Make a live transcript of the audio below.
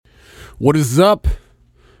What is up?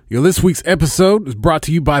 This week's episode is brought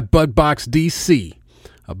to you by Budbox DC.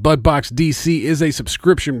 Budbox DC is a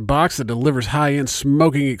subscription box that delivers high-end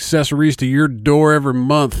smoking accessories to your door every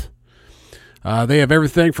month. They have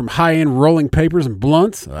everything from high-end rolling papers and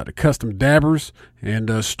blunts to custom dabbers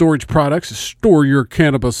and storage products to store your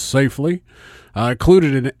cannabis safely.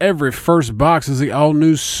 Included in every first box is the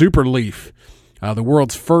all-new Super Leaf, the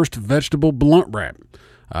world's first vegetable blunt wrap.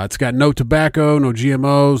 It's got no tobacco, no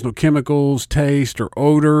GMOs, no chemicals, taste, or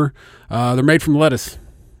odor. They're made from lettuce.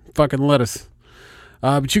 Fucking lettuce.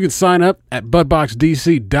 But you can sign up at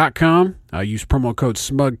budboxdc.com. Use promo code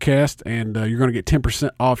SMUGCAST, and you're going to get 10%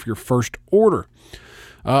 off your first order.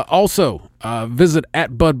 Also, visit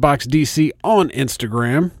at BudboxDC on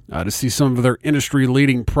Instagram to see some of their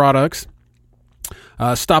industry-leading products.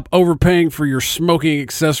 Stop overpaying for your smoking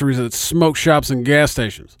accessories at smoke shops and gas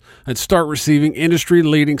stations and start receiving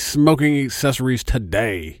industry-leading smoking accessories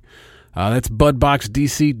today. That's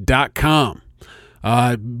budboxdc.com.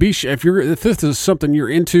 If this is something you're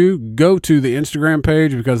into, go to the Instagram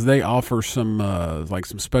page because they offer some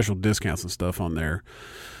some special discounts and stuff on there.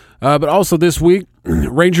 But also this week,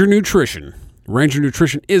 Ranger Nutrition. Ranger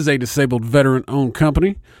Nutrition is a disabled veteran-owned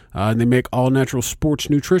company, and they make all-natural sports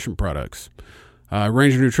nutrition products.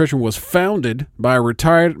 Ranger Nutrition was founded by a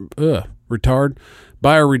retired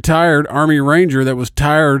Army Ranger that was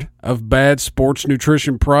tired of bad sports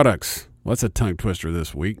nutrition products. Well, that's a tongue twister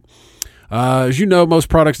this week. As you know, most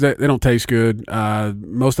products they don't taste good.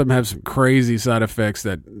 Most of them have some crazy side effects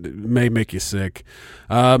that may make you sick.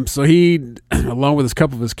 So he, along with a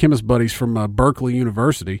couple of his chemist buddies from Berkeley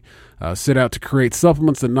University, set out to create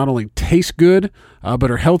supplements that not only taste good,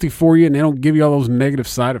 but are healthy for you and they don't give you all those negative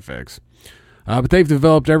side effects. But they've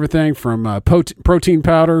developed everything from protein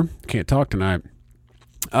powder, can't talk tonight,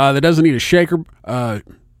 that doesn't need a shaker,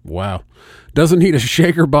 doesn't need a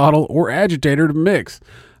shaker bottle or agitator to mix,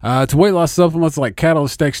 to weight loss supplements like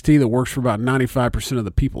Catalyst XT that works for about 95% of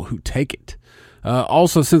the people who take it.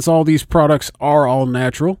 Also, since all these products are all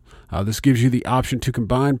natural, this gives you the option to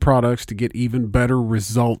combine products to get even better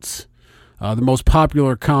results. The most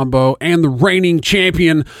popular combo and the reigning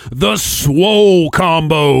champion, the Swole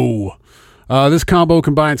Combo. This combo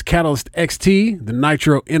combines Catalyst XT, the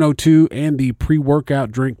Nitro NO2, and the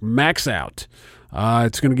pre-workout drink Max Out.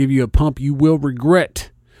 It's going to give you a pump you will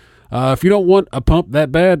regret. If you don't want a pump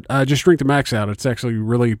that bad, just drink the Max Out. It's actually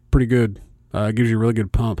really pretty good. It gives you a really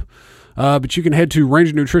good pump. But you can head to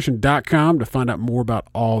rangernutrition.com to find out more about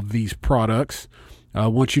all these products.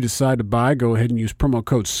 Once you decide to buy, go ahead and use promo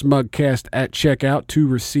code SMUGCAST at checkout to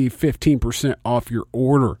receive 15% off your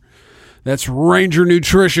order. That's Ranger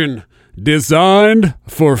Nutrition. Designed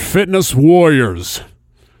for fitness warriors.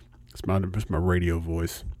 That's my radio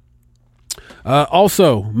voice.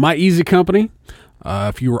 Also, My Easy Company.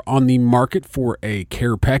 If you are on the market for a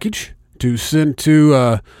care package to send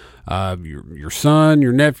to your son,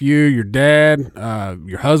 your nephew, your dad,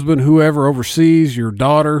 your husband, whoever overseas, your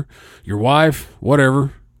daughter, your wife,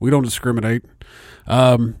 whatever. We don't discriminate.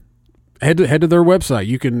 Head to their website.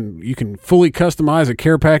 You can fully customize a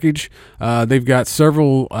care package. They've got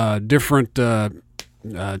several different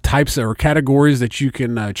types or categories that you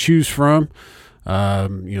can choose from.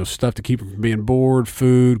 Stuff to keep them from being bored,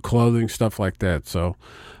 food, clothing, stuff like that. So,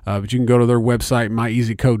 but you can go to their website,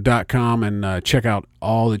 myeasycode.com, and check out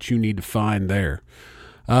all that you need to find there.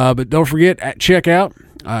 But don't forget, at checkout,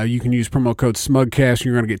 you can use promo code SMUGCAST, and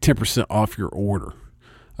you're going to get 10% off your order.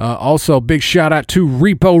 Also, big shout out to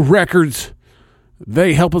Repo Records.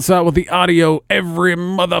 They help us out with the audio every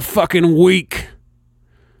motherfucking week.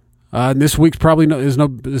 And this week's probably has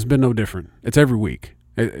been no different. It's every week.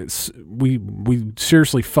 We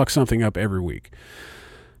seriously fuck something up every week.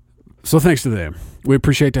 So thanks to them. We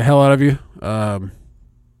appreciate the hell out of you. Of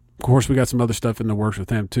course, we got some other stuff in the works with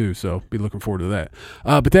them too, so be looking forward to that.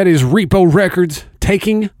 But that is Repo Records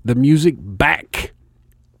taking the music back.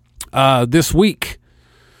 This week,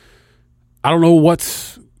 I don't know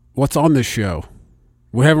what's on this show.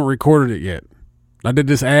 We haven't recorded it yet. I did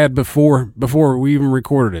this ad before we even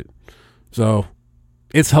recorded it. So,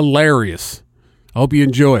 it's hilarious. I hope you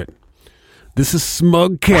enjoy it. This is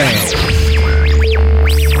Smugcast.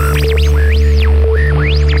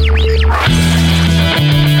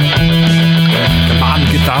 Come on,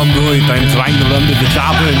 get down to it. I'm trying to run to the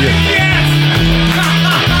chopper and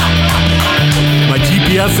my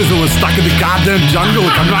GPS is always stuck in the goddamn jungle.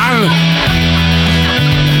 Come on.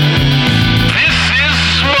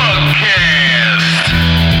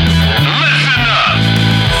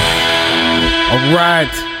 All right,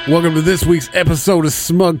 welcome to this week's episode of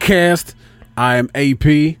Smugcast. I am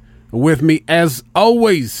AP. With me, as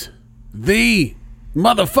always, the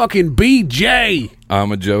Motherfucking BJ.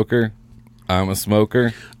 I'm a joker. I'm a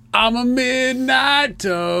smoker. I'm a midnight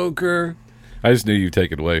toker. I just knew you'd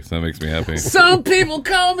take it away, so that makes me happy. Some people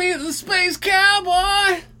call me the space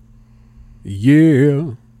cowboy.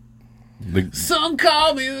 Yeah. Some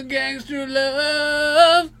call me the gangster of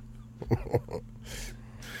love.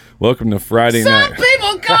 Welcome to Friday night. Some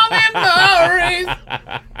people call me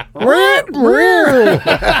Maurice.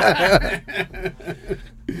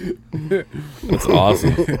 That's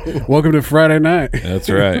awesome. Welcome to Friday night. That's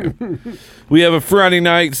right. We have a Friday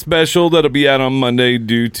night special that'll be out on Monday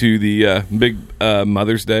due to the big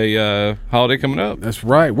Mother's Day holiday coming up. That's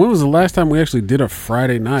right. When was the last time we actually did a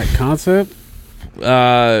Friday night concept? Good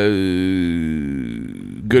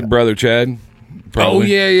brother Chad. Probably.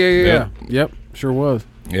 Oh, yeah. Yep. Yep, sure was.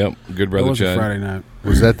 Yep, good That brother was a Chad. Friday night.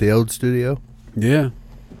 Was that the old studio? Yeah.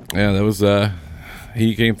 Yeah, that was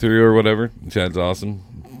he came through or whatever. Chad's awesome.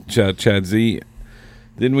 Chad Z.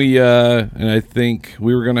 Then we and I think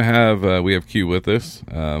we were gonna have we have Q with us.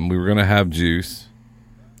 We were gonna have Juice.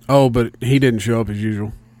 Oh, but he didn't show up as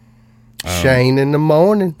usual. Shane in the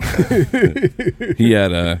morning. He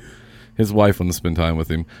had his wife wanted to spend time with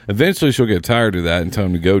him. Eventually she'll get tired of that and tell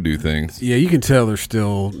him to go do things. Yeah, you can tell they're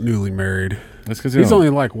still newly married. That's because He's only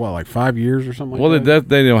like 5 years or something like that?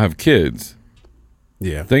 They don't have kids.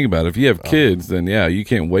 Yeah. Think about it. If you have kids, then yeah, you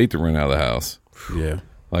can't wait to run out of the house. Yeah.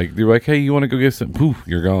 Like you're like, hey, you want to go get some? Poof,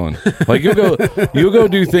 you're gone. Like you'll go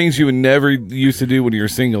do things you would never used to do when you were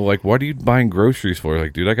single. Like, what are you buying groceries for?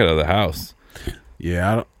 Like, dude, I got out of the house.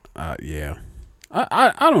 Yeah, I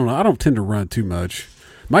don't know. I don't tend to run too much.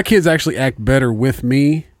 My kids actually act better with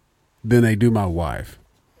me than they do my wife.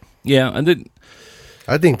 Yeah, and then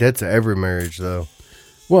I think that's every marriage, though.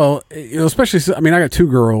 Well, especially, I mean, I got two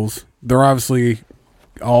girls. They're obviously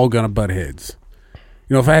all gonna butt heads.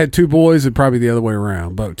 You know, if I had two boys, it'd probably be the other way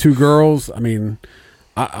around. But two girls, I mean,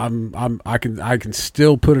 I can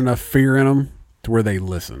still put enough fear in them to where they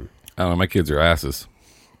listen. I don't know. My kids are asses,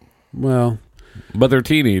 Well, but they're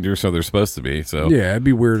teenagers, so they're supposed to be. So yeah, it'd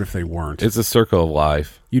be weird if they weren't. it's a circle of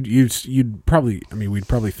life. You'd probably, I mean, we'd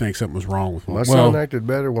probably think something was wrong with them. My son acted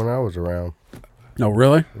better when I was around. No,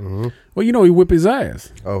 really? Mm-hmm. Well, you know, he whipped his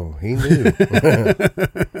ass. Oh, he knew.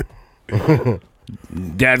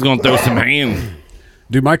 Dad's gonna throw some hands.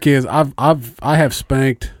 Dude, my kids, I have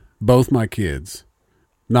spanked both my kids,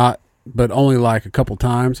 but only like a couple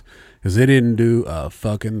times because they didn't do a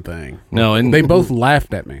fucking thing. No, and They both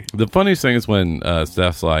laughed at me. the funniest thing is when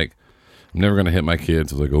Steph's like, "I'm never gonna hit my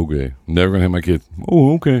kids." I was like, "Okay, never gonna hit my kids."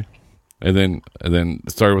 Oh, okay. And then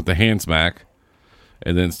it started with the hand smack,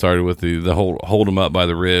 and then started with the whole hold them up by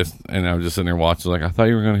the wrist, and I was just sitting there watching, like, I thought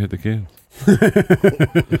you were gonna hit the kids.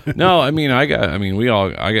 No, I mean, I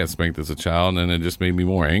got spanked as a child, and then it just made me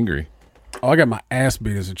more angry. Oh, I got my ass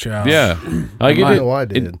beat as a child. Yeah, like I know I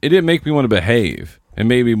did. It didn't make me want to behave. It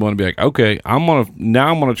made me want to be like, okay, I'm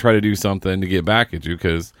gonna try to do something to get back at you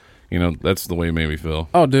because that's the way it made me feel.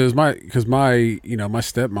 Oh, dude, my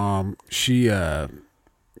stepmom, she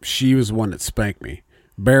was the one that spanked me,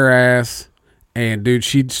 bare ass, and dude,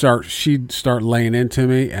 she'd start laying into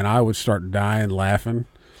me, and I would start dying laughing,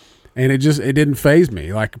 and it didn't faze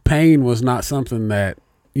me. Like pain was not something that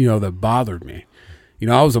that bothered me.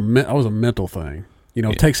 I was a mental thing.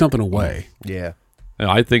 Take something away. Yeah.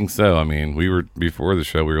 I think so. I mean, before the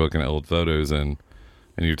show, we were looking at old photos, and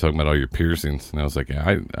you were talking about all your piercings, and I was like,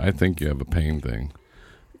 yeah, I think you have a pain thing.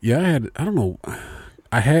 Yeah, I don't know.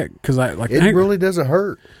 Because it really doesn't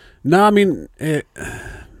hurt. No, I mean it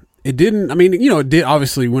didn't. I mean, it did.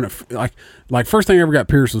 Obviously, when it like first thing I ever got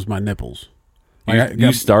pierced was my nipples.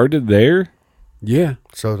 You started there? Yeah.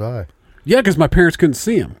 So did I. Yeah, because my parents couldn't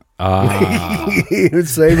see them.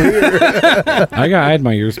 Same here. I had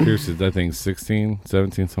my ears pierced at, I think, 16,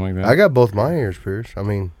 17, something like that. I got both my ears pierced. I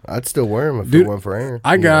mean, I'd still wear them if Dude, it weren't for Aaron.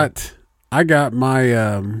 I got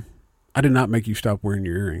my. I did not make you stop wearing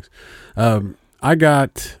your earrings. I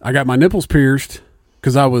got my nipples pierced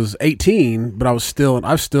because I was 18, but I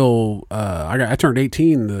turned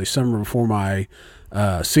 18 the summer before my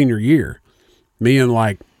senior year. Me and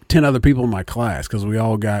like 10 other people in my class because we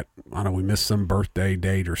all got, I don't know, we missed some birthday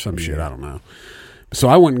date or some shit, I don't know. So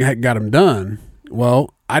I went and got them done.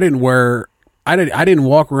 Well, I didn't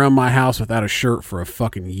walk around my house without a shirt for a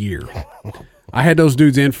fucking year. I had those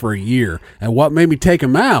dudes in for a year, and what made me take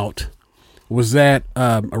them out was that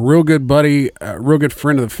a real good buddy, a real good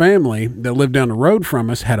friend of the family that lived down the road from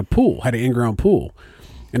us had an in-ground pool,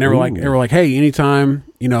 and they were like, hey, anytime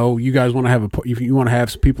you guys want to have if you want to have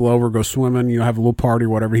some people over, go swimming, have a little party or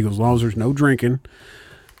whatever. He goes, as long as there's no drinking,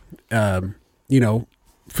 feel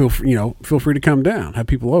free to come down, have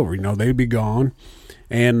people over. They'd be gone,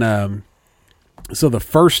 and So the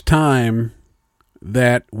first time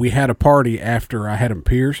that we had a party after I had them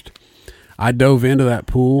pierced, I dove into that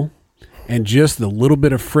pool, and just the little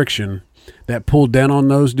bit of friction that pulled down on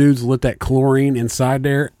those dudes lit that chlorine inside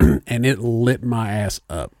there, and it lit my ass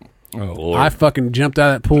up. Oh, Lord. I fucking jumped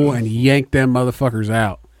out of that pool and yanked them motherfuckers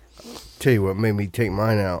out. Tell you what made me take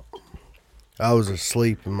mine out. I was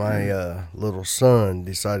asleep and my little son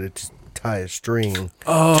decided to tie a string to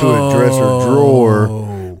a dresser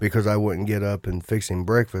drawer because I wouldn't get up and fix him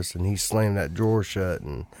breakfast, and he slammed that drawer shut,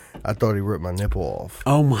 and I thought he ripped my nipple off.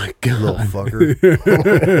 Oh my God. Little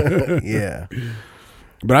fucker. Yeah.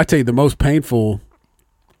 But I tell you, the most painful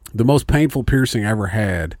piercing I ever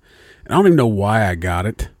had, and I don't even know why I got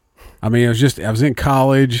it. I mean, I was in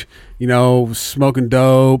college, smoking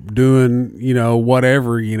dope, doing,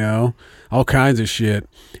 whatever, all kinds of shit.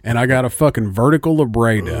 And I got a fucking vertical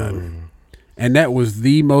labrae done. And that was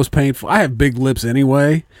the most painful. I have big lips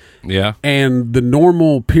anyway. Yeah. And the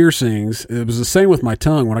normal piercings, it was the same with my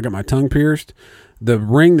tongue. When I got my tongue pierced, the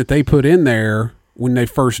ring that they put in there when they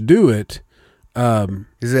first do it,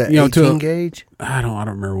 is that 18 gauge? I don't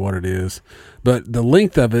remember what it is, but the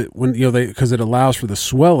length of it, when because it allows for the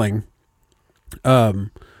swelling,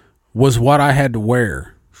 was what I had to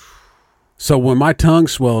wear. So when my tongue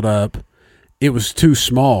swelled up, it was too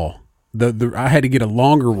small. I had to get a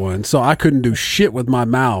longer one, so I couldn't do shit with my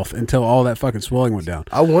mouth until all that fucking swelling went down.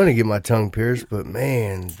 I want to get my tongue pierced, but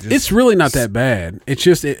man, it's really not that bad. It's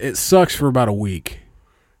just it sucks for about a week.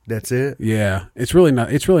 That's it. Yeah, it's really not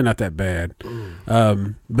that bad.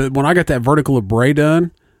 But when I got that vertical labrae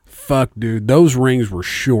done, fuck, dude, those rings were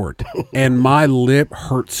short, and my lip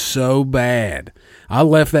hurt so bad. I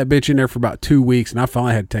left that bitch in there for about 2 weeks, and I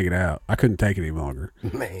finally had to take it out. I couldn't take it any longer.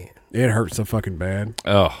 Man, it hurt so fucking bad.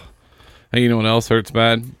 Oh, hey, you know what else hurts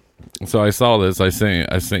bad? So I saw this. I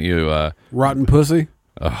sent you rotten pussy.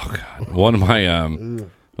 Oh God, one of my one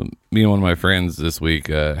of my friends this week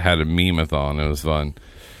had a meme-a-thon. It was fun.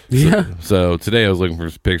 Yeah. So today I was looking for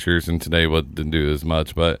pictures, and today didn't do as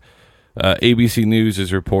much. But ABC News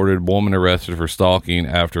has reported woman arrested for stalking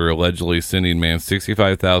after allegedly sending man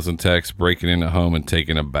 65,000 texts, breaking into home and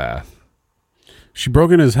taking a bath. She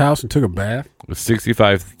broke into his house and took a bath? With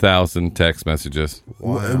 65,000 text messages.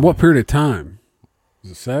 Wow. In what period of time?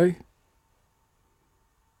 Does it say?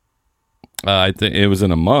 I think it was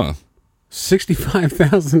in a month.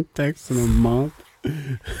 65,000 texts in a month?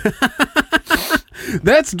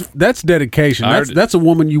 That's dedication. That's a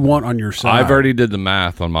woman you want on your side. I've already did the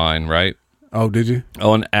math on mine, right? Oh, did you?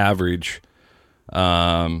 On average,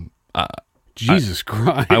 Jesus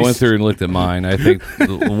Christ! I went through and looked at mine. I think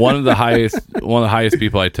one of the highest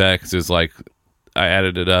people I text is like, I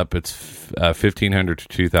added it up. It's 1,500 to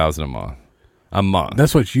 2,000 a month.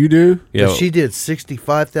 That's what you do. Yeah, she did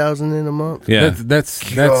 65,000 in a month. Yeah, that's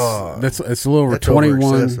it's a little over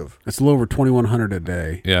 21. It's a little over 2,100 a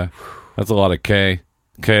day. Yeah, that's a lot of K.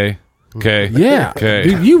 Yeah, K.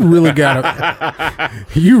 Dude, you really gotta.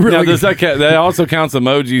 You really. Now, does that also counts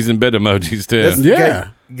emojis and bit emojis too? Yeah,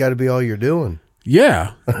 got to be all you're doing.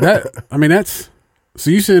 Yeah, that's. So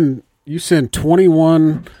you send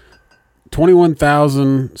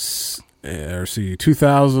 21,000. Or see,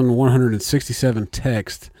 2,167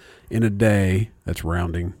 texts in a day. That's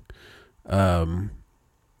rounding.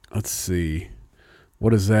 Let's see.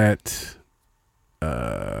 What is that?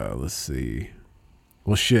 Let's see.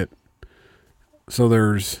 Well, shit. So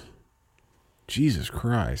there's Jesus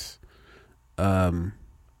Christ. So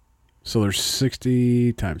there's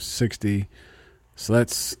 60 times 60. So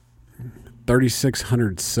that's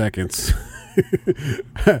 3,600 seconds.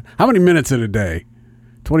 How many minutes in a day?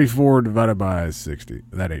 24 divided by 60.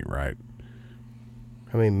 That ain't right.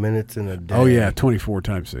 How many minutes in a day? Oh, yeah. 24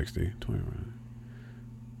 times 60. 21.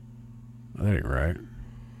 That ain't right.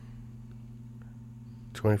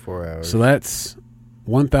 24 hours. So that's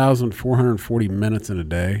 1,440 minutes in a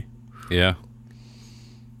day. Yeah.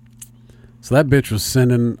 So that bitch was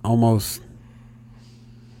sending almost...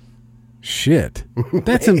 Shit.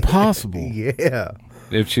 That's impossible. Yeah.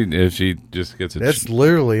 If she just gets it, that's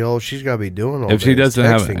literally all she's got to be doing. All if she doesn't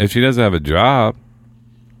have a job,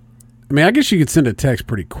 I mean, I guess you could send a text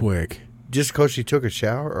pretty quick. Just because she took a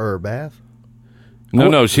shower or a bath.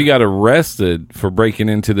 No, she got arrested for breaking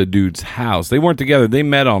into the dude's house. They weren't together; they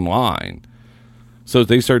met online. So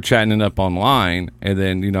they start chatting it up online, and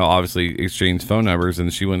then obviously exchanged phone numbers,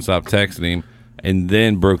 and she wouldn't stop texting him. And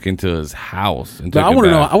then broke into his house. And I want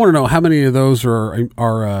to know. I want to know how many of those are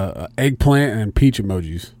eggplant and peach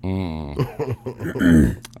emojis.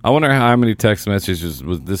 I wonder how many text messages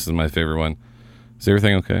was. This is my favorite one. Is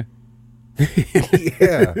everything okay?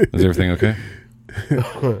 Yeah. Is everything okay?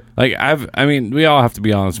 Like I mean, we all have to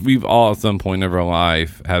be honest. We've all at some point in our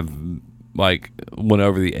life have like went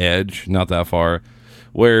over the edge, not that far,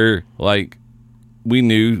 where like we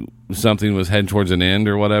knew something was heading towards an end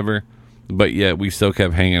or whatever, but yet we still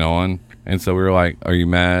kept hanging on. And so we were like, "Are you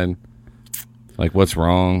mad? Like, what's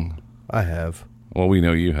wrong?" I have. Well, we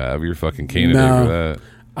know you have. You're a fucking candidate No. for that.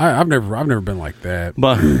 I've never been like that.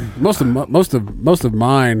 But Most of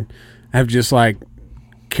mine have just like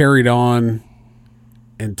carried on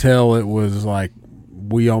until it was like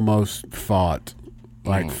we almost fought,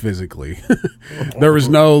 like physically. There was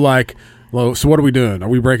no like, well, so what are we doing? Are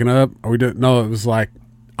we breaking up? Are we doing? No, it was like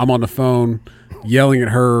I'm on the phone yelling at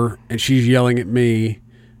her and she's yelling at me,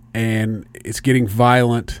 and it's getting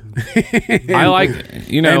violent. I like,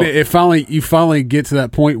 you know, And you finally get to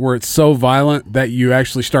that point where it's so violent that you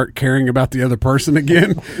actually start caring about the other person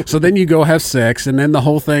again. So then you go have sex, and then the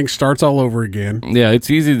whole thing starts all over again. yeah, it's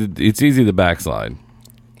easy to backslide.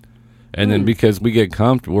 And then because we get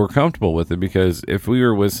we're comfortable with it, because if we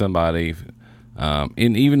were with somebody,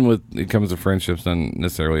 and even with it comes to friendships, not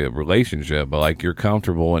necessarily a relationship, but like you're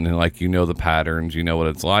comfortable and like you know the patterns, you know what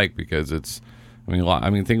it's like, because it's. I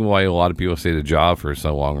mean, think of why a lot of people stay at a job for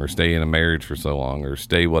so long, or stay in a marriage for so long, or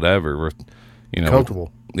stay whatever. Or, you know,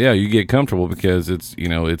 Comfortable. Yeah, you get comfortable because it's you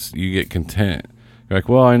get content. You're like,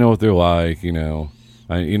 well, I know what they're like, and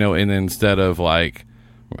then instead of like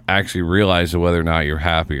actually realizing whether or not you're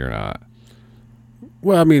happy or not.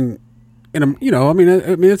 Well, I mean,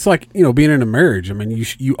 it's like being in a marriage. I mean,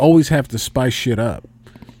 you always have to spice shit up.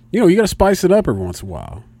 You got to spice it up every once in a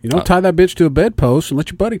while. Tie that bitch to a bedpost and let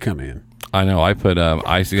your buddy come in. I know. I put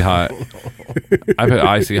icy hot. I put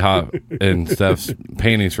icy hot in Steph's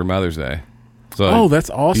panties for Mother's Day. So that's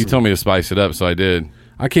awesome. You told me to spice it up, so I did.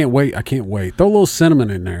 I can't wait. Throw a little cinnamon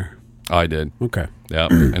in there. Oh, I did. Okay. Yeah,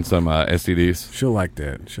 and some STDs. She'll like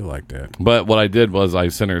that. But what I did was I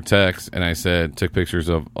sent her a text and I took pictures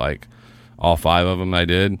of like all 5 of them I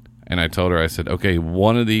did. And I told her, I said, okay,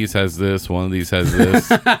 one of these has this, one of these has this.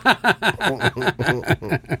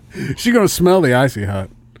 She's going to smell the icy hot.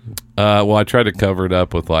 Well, I tried to cover it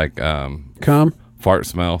up with like Cum? fart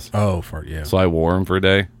smells. Oh, fart, yeah. So I wore them for a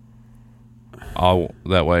day. All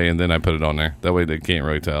that way, and then I put it on there. That way they can't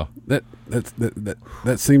really tell. That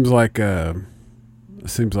seems like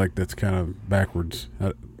that's kind of backwards.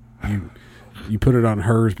 You put it on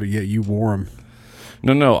hers, but yet you wore them.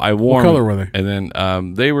 No, I wore What them. color were they? And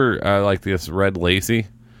then they were like this red lacy.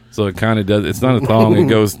 So it kind of does. It's not a thong.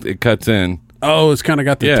 It cuts in. Oh, it's kind of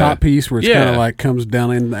got the Yeah. top piece where it's Yeah. kind of like comes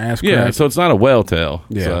down in the ass crack. Yeah, so it's not a whale tail.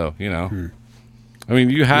 Yeah. So, I mean,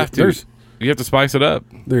 you have to. You have to spice it up.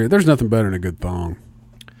 There's nothing better than a good thong.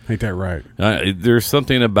 Ain't that right? There's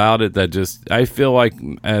something about it that just, I feel like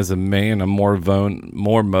as a man, I'm more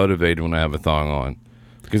motivated when I have a thong on.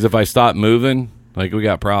 Because if I stop moving, like we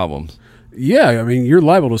got problems. Yeah, I mean, you're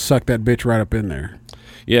liable to suck that bitch right up in there.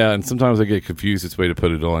 Yeah, and sometimes I get confused. It's a way to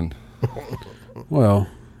put it on. Well,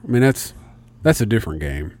 I mean, that's a different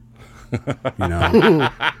game. You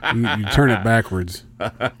turn it backwards.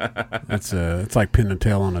 It's like pinning the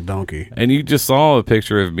tail on a donkey. And you just saw a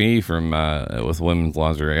picture of me from with women's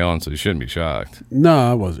lingerie on, so you shouldn't be shocked.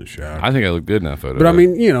 No, I wasn't shocked. I think I look good in that photo. But I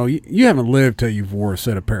mean, you haven't lived till you've wore a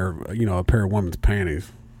pair of women's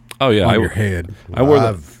panties oh yeah, on your head.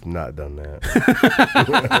 I've not done that.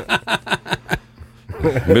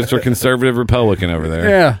 Mr. Conservative Republican over there.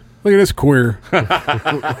 Yeah, look at this queer.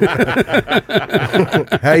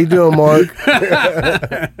 How you doing, Mark?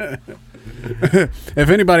 If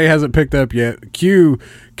anybody hasn't picked up yet, Q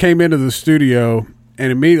came into the studio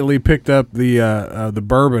and immediately picked up the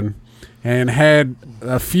bourbon and had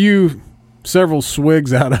several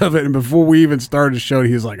swigs out of it. And before we even started the show,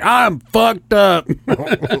 he was like, "I'm fucked up."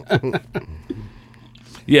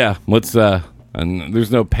 Yeah, and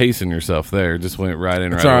there's no pacing yourself there. Just went right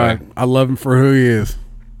in It's right all away. right. I love him for who he is.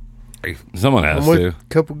 Someone has I'm with to. a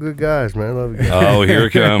couple good guys, man. I love you guys. Oh, here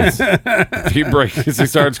it comes. He breaks. He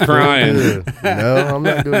starts crying. No, I'm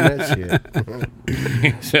not doing that shit.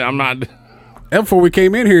 He said, I'm not. And before we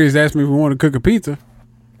came in here, he's asked me if we wanted to cook a pizza.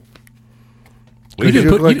 You just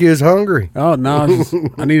look put- like you was hungry. Oh no,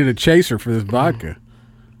 I needed a chaser for this vodka.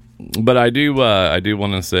 But I do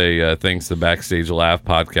want to say thanks to Backstage Laugh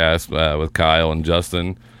podcast with Kyle and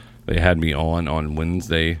Justin. They had me on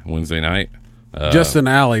Wednesday night. Justin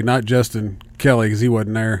Alley, not Justin Kelly, because he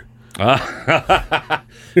wasn't there.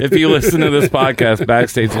 If you listen to this podcast,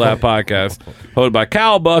 Backstage Laugh podcast, hosted by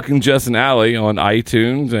Kyle Buck and Justin Alley on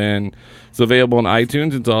iTunes, and it's available on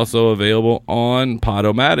iTunes. It's also available on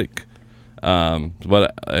Podomatic.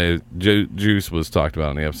 But Juice was talked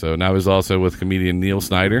about in the episode, and I was also with comedian Neil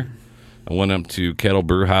Snyder. I went up to Kettle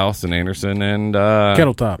Brew House in Anderson and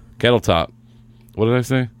Kettle Top. Kettle Top. What did I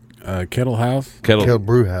say? Kettle House. Kettle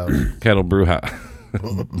Brew House. Kettle Brew House.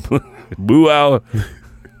 Boo out.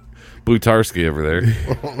 Blutarski over there.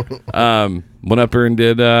 Went up there and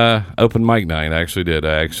did open mic night. I actually did.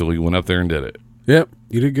 I actually went up there and did it. Yep,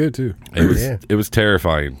 you did good too. It was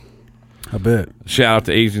terrifying. I bet. Shout out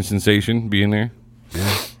to Asian Sensation being there.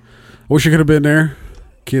 Yeah. Wish you could have been there.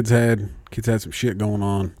 Kids had some shit going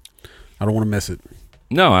on. I don't want to miss it.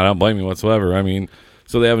 No, I don't blame you whatsoever. I mean,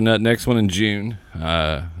 so they have a next one in June.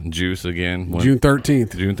 Juice again. June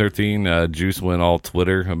 13th. June 13th. Juice went all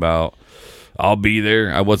Twitter about, I'll be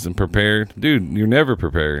there. I wasn't prepared. Dude, you're never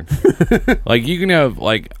prepared. Like, you can have,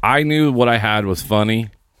 like, I knew what I had was funny,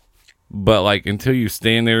 but, like, until you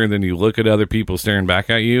stand there and then you look at other people staring back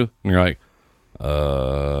at you, and you're like,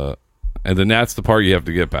 and then that's the part you have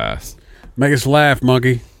to get past. Make us laugh,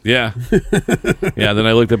 monkey. Yeah. Yeah, then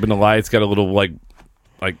I looked up in the lights, got a little, like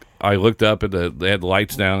I looked up at they had the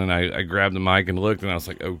lights down, and I grabbed the mic and looked, and I was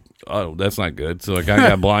like, oh, that's not good. So, like, I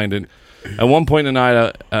got blinded. At one point in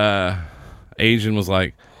the night, Asian was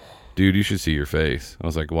like, dude, you should see your face. I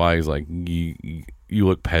was like, why? He's like, you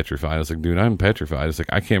look petrified. I was like, dude, I'm petrified. It's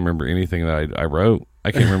like, I can't remember anything that I wrote.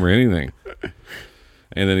 I can't remember anything.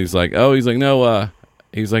 And then he's like, no, he's like,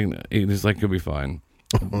 you'll be fine.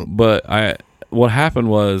 But what happened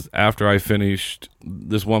was, after I finished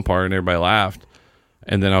this one part and everybody laughed,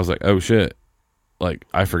 and then I was like, oh shit, like,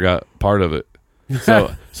 I forgot part of it.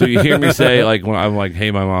 So you hear me say, like, when I'm like,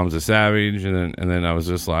 hey, my mom's a savage, and then I was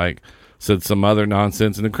just like, said some other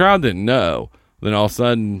nonsense, and the crowd didn't know. Then all of a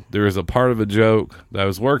sudden, there was a part of a joke that I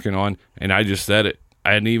was working on, and I just said it.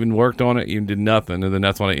 I hadn't even worked on it, even did nothing, and then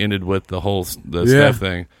that's when I ended with the Steph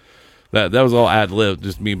thing. That was all ad lib,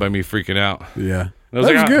 just by me freaking out. Yeah, that was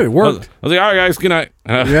good. It worked. I was like, all right, guys, good night.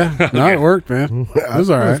 Yeah, okay. No, it worked, man. It was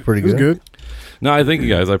all right. It was pretty good. It was good. No, I thank you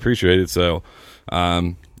guys. I appreciate it. So,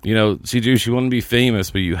 see, Juice, you want to be famous,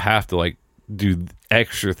 but you have to, like, do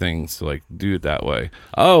extra things to, like, do it that way.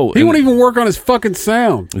 Oh, he won't even work on his fucking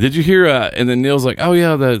sound. Did you hear? And then Neil's like, oh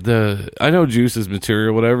yeah, the I know Juice's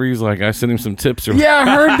material, whatever. He's like, I sent him some tips. Yeah,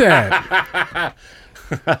 I heard that.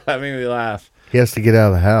 That made me laugh. He has to get out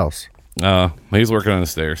of the house. He's working on the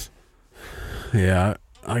stairs. Yeah,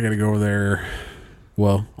 I got to go over there.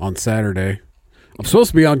 Well, on Saturday, I'm supposed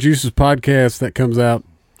to be on Juice's podcast that comes out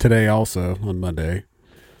today, also on Monday.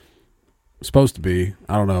 Supposed to be.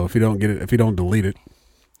 I don't know if you don't get it, if you don't delete it.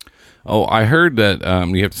 Oh, I heard that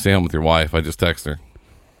you have to stay home with your wife. I just texted her.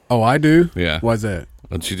 Oh, I do? Yeah. Why's that?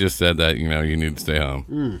 And she just said that, you need to stay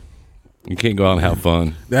home. You can't go out and have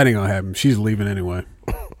fun. That ain't gonna happen. She's leaving anyway.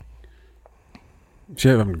 She's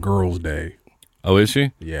having girls' day. Oh, is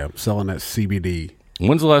she? Yeah, selling that CBD.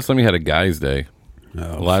 When's the last time you had a guy's day?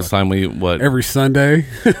 Last time what? Every Sunday.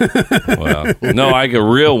 Well, no, I get a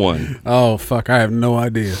real one. Oh, fuck. I have no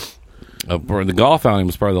idea. The golf outing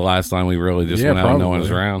was probably the last time we really just went out and no one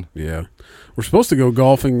was around. Yeah. We're supposed to go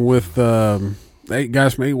golfing with 8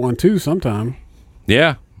 guys from 812 sometime.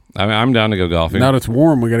 Yeah. I mean, I'm down to go golfing. Now that it's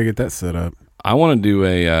warm, we got to get that set up. I want to do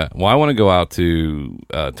I want to go out to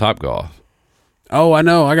Top Golf. Oh, I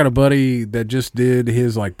know. I got a buddy that just did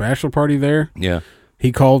his, like, bachelor party there. Yeah.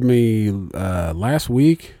 He called me last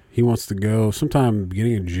week. He wants to go sometime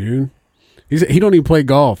beginning of June. He don't even play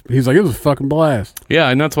golf. He's like, it was a fucking blast. Yeah,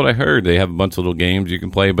 and that's what I heard. They have a bunch of little games you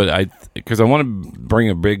can play, but because I want to bring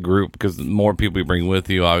a big group, because the more people you bring with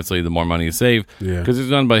you, obviously, the more money you save. Yeah. Because it's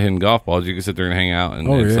done by hitting golf balls. You can sit there and hang out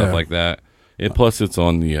and stuff like that. Plus, it's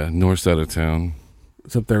on the north side of town.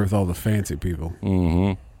 It's up there with all the fancy people.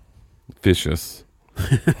 Mm-hmm. Vicious.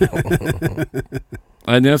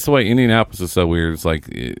 And that's the way Indianapolis is so weird. It's like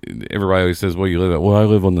everybody always says, "Where you live at?" Well, I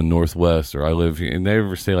live on the northwest, or I live here. And they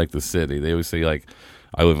never say like the city. They always say like,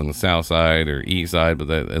 "I live on the south side or east side."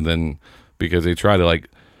 And then because they try to like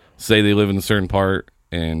say they live in a certain part,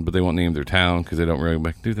 but they won't name their town because they don't really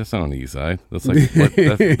like, dude, that's not on the east side. That's like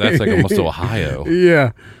that's like almost Ohio.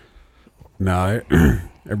 Yeah. No,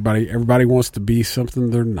 everybody wants to be something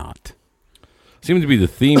they're not. Seems to be the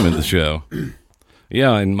theme of the show.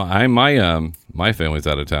 Yeah, and my family's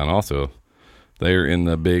out of town also. They're in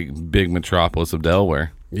the big metropolis of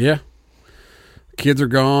Delaware. Yeah. Kids are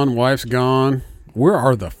gone, wife's gone. Where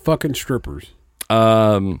are the fucking strippers?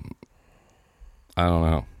 I don't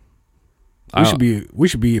know. We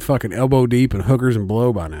should be fucking elbow deep in hookers and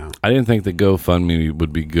blow by now. I didn't think the GoFundMe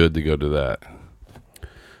would be good to go to that.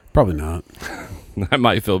 Probably not. I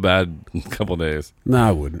might feel bad in a couple days. No,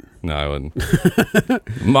 I wouldn't. No, I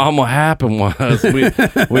wouldn't. Mom, what happened was we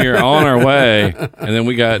were on our way, and then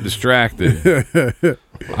we got distracted.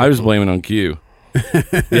 I was blaming on Q.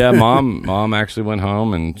 Yeah, mom actually went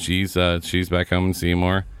home, and she's back home in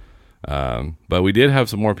Seymour. But we did have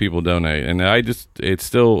some more people donate, and it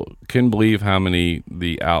still can believe how many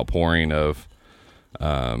the outpouring of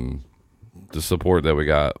the support that we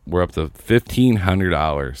got. We're up to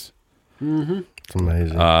 $1,500. It's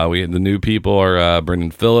amazing. We had the new people are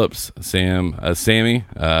Brendan Phillips, Sammy,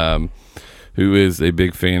 who is a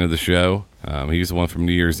big fan of the show. He's the one from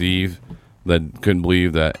New Year's Eve that couldn't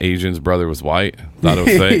believe that Asian's brother was white. Thought it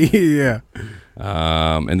was fake. Yeah.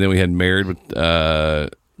 And then we had Married with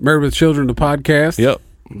Children, the podcast. Yep.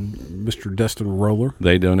 Mr. Dustin Roller.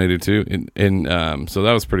 They donated too, and so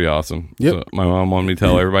that was pretty awesome. Yep. So my mom wanted me to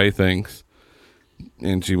tell everybody thanks,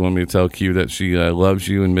 and she wanted me to tell Q that she loves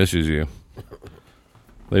you and misses you.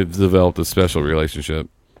 They've developed a special relationship.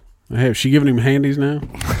 Hey, has she giving him handies now?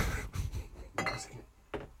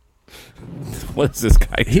 What's this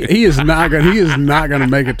guy? He is not going. He is not going to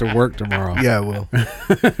make it to work tomorrow. Yeah, well,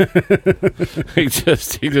 he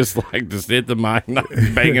just hit the mic,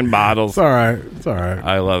 banging bottles. It's all right. It's all right.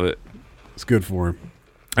 I love it. It's good for him.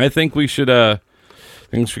 I think we should go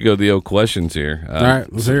to the old questions here. All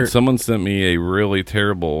right, let's hear it. Someone sent me a really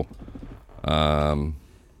terrible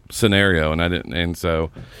scenario, and I didn't. And so,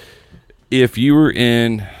 if you were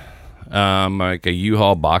in like a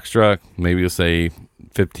U-Haul box truck, maybe you'll say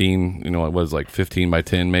 15. You know, it was like 15 by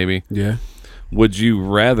 10, maybe. Yeah. Would you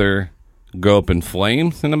rather go up in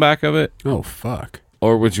flames in the back of it, Oh fuck.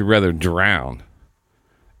 or would you rather drown?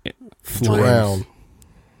 Flames.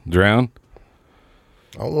 Drown?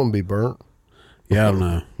 I don't want to be burnt. Yeah, I don't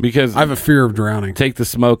know. Because I have a fear of drowning. take the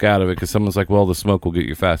smoke out of it, because someone's like, well, the smoke will get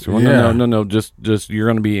you faster. Well, Yeah. no, just you're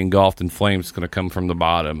going to be engulfed in flames. It's going to come from the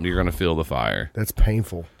bottom. You're going to feel the fire. That's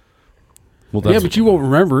painful. Well, Yeah, but you won't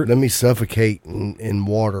remember it. Let me suffocate in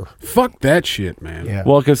water. Fuck that shit, man. Yeah.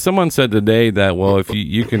 Well, because someone said today that, well, if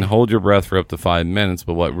you can hold your breath for up to 5 minutes,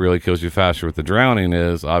 but what really kills you faster with the drowning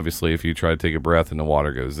is obviously if you try to take a breath and the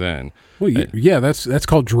water goes in. Well, yeah, that's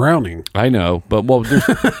called drowning. I know, but well, there's,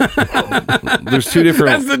 there's two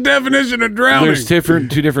different. That's the definition of drowning. There's two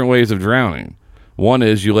different ways of drowning. One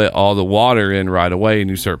is you let all the water in right away and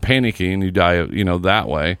you start panicking and you die, that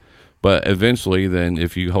way. But eventually, then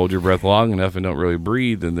if you hold your breath long enough and don't really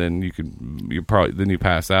breathe, and then you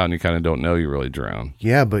pass out and you kind of don't know you really drown.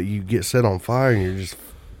 Yeah, but you get set on fire and you're just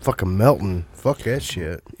fucking melting. Fuck that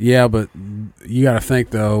shit. Yeah, but you got to think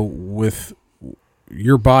though, with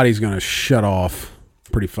your body's going to shut off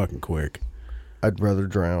pretty fucking quick. I'd rather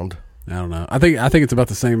drowned. I don't know. I think it's about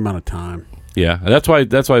the same amount of time. Yeah, that's why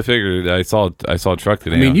I figured I saw a truck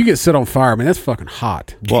today. I mean, you get set on fire. I mean, that's fucking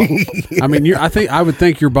hot. well, I mean, I would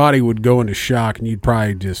think your body would go into shock and you'd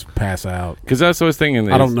probably just pass out. because that's what I was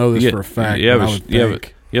thinking. I don't know this for a fact. You have, but I a, would you, have a,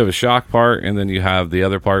 think. you have a shock part, and then you have the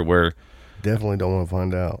other part where Definitely don't want to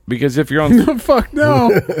find out. because if you're on Fuck no.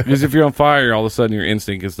 because if you're on fire, all of a sudden your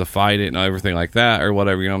instinct is to fight it and everything like that or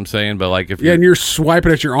whatever. You know what I'm saying? But like if Yeah, and you're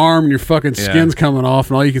swiping at your arm and your fucking skin's coming off,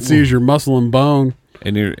 and all you can see is your muscle and bone.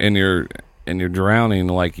 and you're drowning,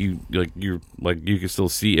 like you can still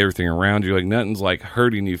see everything around you, like nothing's like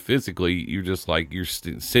hurting you physically, you're just like you're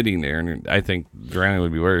sitting there, and I think drowning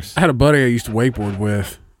would be worse. I had a buddy I used to wakeboard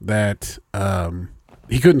with that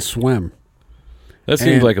he couldn't swim. That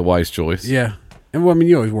seems and- like a wise choice. Yeah, and well, I mean,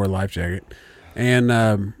 you always wore a life jacket. And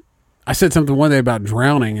I said something one day about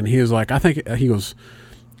drowning, and he was like, I think I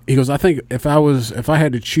think if I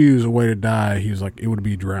had to choose a way to die, he was like, it would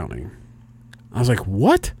be drowning. I was like,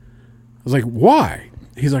 what? I was like, why?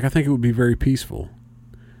 He's like, I think it would be very peaceful.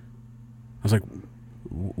 I was like,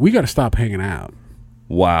 we got to stop hanging out.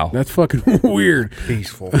 Wow. That's fucking weird.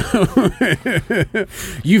 Peaceful.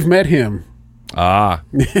 You've met him.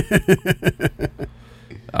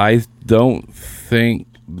 I don't think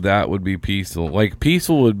that would be peaceful. Like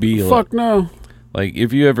peaceful would be Fuck no. like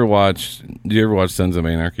if you ever watched. Did you ever watch Sons of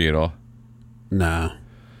Anarchy at all? Nah.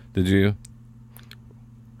 Did you?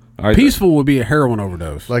 All right, Peaceful would be a heroin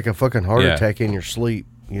overdose. Like a fucking heart Yeah. attack in your sleep,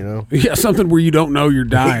 you know? Yeah, something where you don't know you're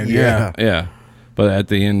dying. Yeah. Yeah, but at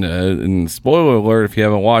the end, and spoiler alert, if you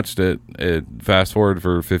haven't watched it, fast forward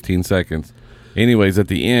for 15 seconds. Anyways, at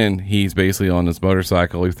the end, he's basically on his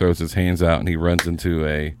motorcycle. He throws his hands out and he runs into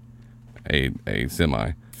a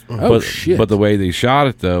semi. Oh, shit. But the way they shot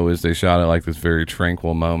it, though, is they shot it like this very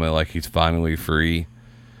tranquil moment, like he's finally free.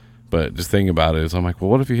 But just think about it, is I'm like, well,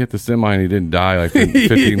 what if he hit the semi and he didn't die like in 15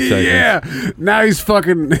 seconds? Yeah. Now he's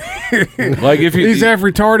fucking. Like if he's half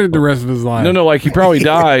retarded the rest of his life. No, like he probably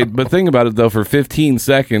died. But think about it though, for 15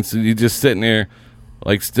 seconds, you're just sitting there,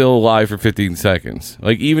 like still alive for 15 seconds.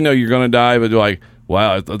 Like even though you're gonna die, but like,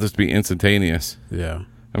 wow, I thought this would be instantaneous. Yeah.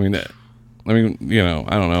 I mean, I don't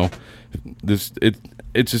know.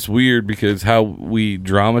 it's just weird because how we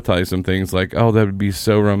dramatize some things like, oh, that would be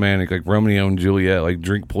so romantic, like Romeo and Juliet, like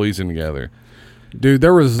drink poison together. Dude,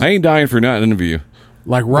 there was I ain't dying for nothing of you.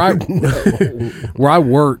 like right where I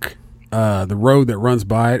work, the road that runs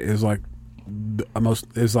by it is like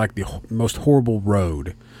the most horrible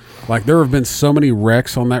road. Like there have been so many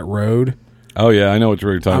wrecks on that road. Oh yeah, I know what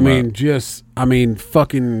you're talking about. I mean,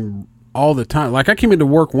 fucking all the time. Like I came into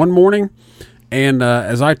work one morning, and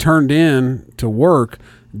as I turned in to work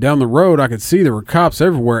down the road, I could see there were cops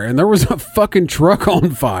everywhere, and there was a fucking truck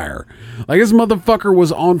on fire. Like this motherfucker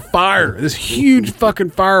was on fire. This huge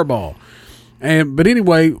fucking fireball. But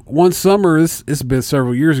anyway, one summer, it's been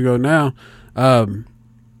several years ago now.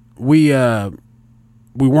 We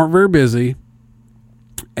weren't very busy,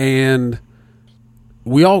 and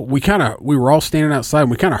we were all standing outside,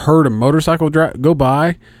 and we kind of heard a motorcycle go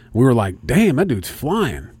by. We were like, "Damn, that dude's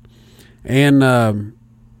flying!" And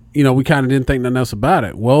we kind of didn't think nothing else about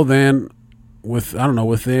it. Well, then,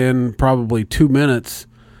 within probably 2 minutes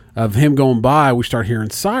of him going by, we start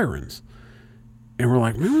hearing sirens. And we're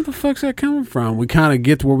like, man, where the fuck's that coming from? We kind of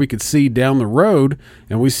get to where we could see down the road,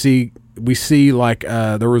 and we see like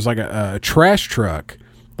there was like a trash truck.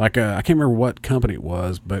 Like I can't remember what company it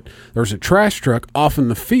was, but there was a trash truck off in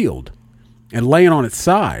the field and laying on its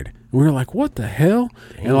side. And we were like, what the hell?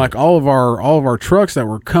 Damn. And like all of our trucks that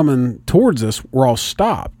were coming towards us were all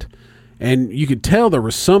stopped. And you could tell there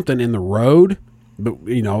was something in the road, but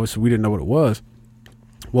so we didn't know what it was.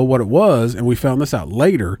 Well, what it was, and we found this out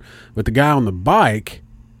later, but the guy on the bike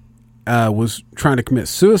was trying to commit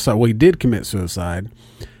suicide. Well, he did commit suicide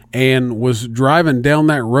and was driving down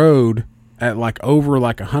that road at over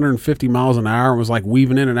 150 miles an hour and was like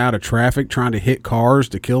weaving in and out of traffic trying to hit cars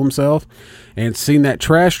to kill himself, and seen that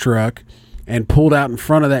trash truck and pulled out in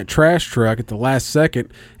front of that trash truck at the last second,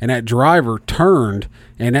 and that driver turned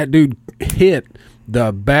and that dude hit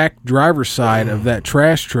the back driver's side of that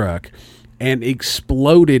trash truck and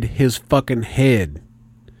exploded his fucking head.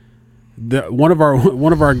 One of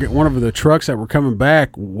the trucks that were coming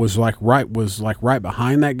back was right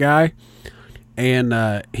behind that guy,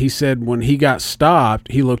 and he said when he got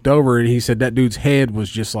stopped, he looked over and he said that dude's head was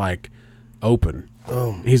just like open.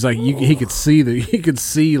 He's like he could see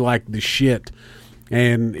like the shit,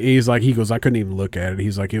 and he goes I couldn't even look at it.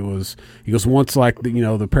 He's like once like the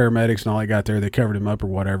paramedics and all that got there, they covered him up or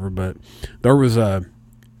whatever, but there was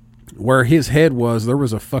where his head was, there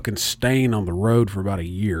was a fucking stain on the road for about a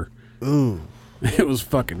year. Ooh. It was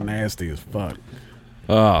fucking nasty as fuck.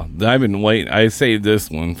 Oh, I've been waiting. I saved this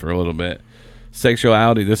one for a little bit.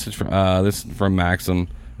 Sexuality. This is from Maxim.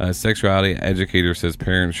 Sexuality educator says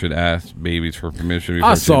parents should ask babies for permission before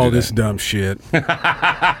I saw this that. dumb shit.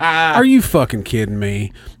 Are you fucking kidding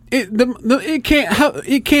me? It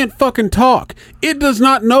can't fucking talk. It does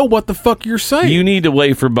not know what the fuck you're saying. You need to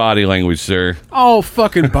wait for body language, sir. Oh,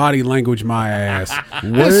 fucking body language, my ass.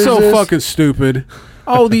 That's so fucking stupid.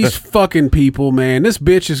 Oh, these fucking people, man. This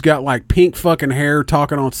bitch has got like pink fucking hair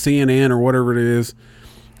talking on CNN or whatever it is,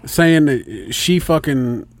 saying that she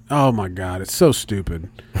fucking. Oh my God, it's so stupid.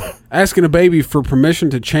 Asking a baby for permission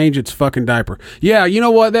to change its fucking diaper. Yeah, you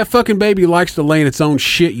know what? That fucking baby likes to lay in its own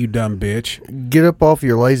shit, you dumb bitch. Get up off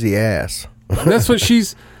your lazy ass. That's what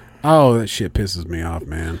she's. Oh, that shit pisses me off,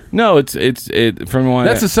 man. No, it's from one.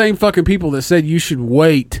 That's the same fucking people that said you should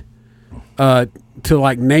wait to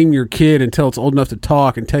like name your kid until it's old enough to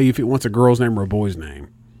talk and tell you if it wants a girl's name or a boy's name.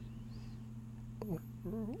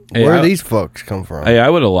 Hey, where do these fucks come from? Hey, I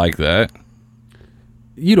would have liked that.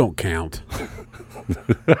 You don't count.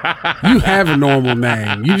 You have a normal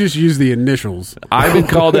name. You just use the initials. I've been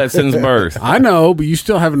called that since birth. I know, but you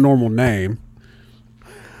still have a normal name.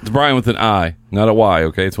 It's Brian with an I, not a Y,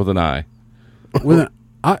 okay? It's with an I. With an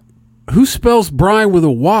I. Who spells Brian with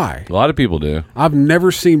a Y? A lot of people do. I've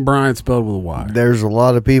never seen Brian spelled with a Y. There's a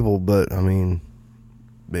lot of people, but I mean,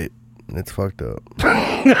 it's fucked up.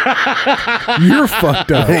 You're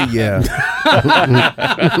fucked up. Yeah.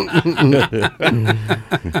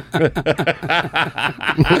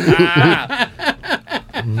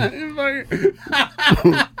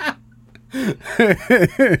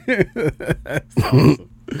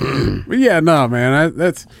 But yeah, no, man,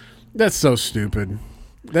 that's so stupid.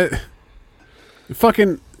 That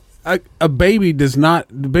fucking a baby does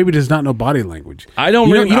not know body language. I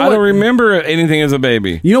don't remember anything as a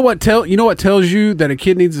baby. You know what tells you that a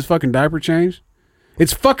kid needs his fucking diaper changed?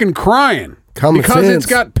 It's fucking crying. Because it's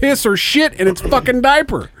got piss or shit in its fucking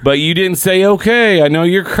diaper. But you didn't say okay. I know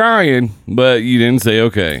you're crying, but you didn't say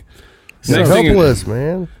okay. It's helpless,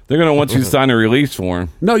 man. They're going to want you to sign a release form.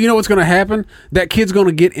 No, you know what's going to happen? That kid's going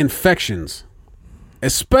to get infections.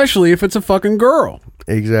 especially if it's a fucking girl.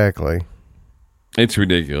 Exactly. It's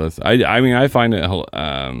ridiculous. I mean, I find it.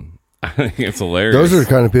 I think it's hilarious. Those are the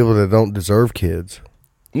kind of people that don't deserve kids.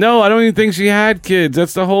 No, I don't even think she had kids.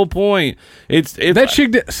 That's the whole point. It's That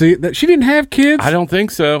chick, that she didn't have kids. I don't think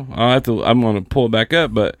so. I'm going to pull it back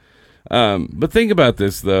up, but think about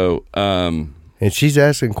this though. And she's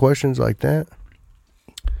asking questions like that.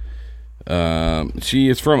 She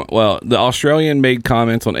is from, the Australian made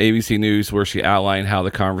comments on ABC News where she outlined how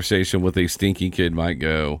the conversation with a stinky kid might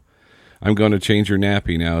go. I'm going to change your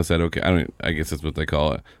nappy now. Is that okay? I guess that's what they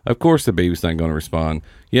call it. Of course the baby's not going to respond.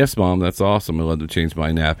 Yes, Mom, that's awesome. I'd love to change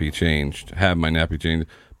my nappy have my nappy changed.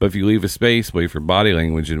 But if you leave a space, wait for body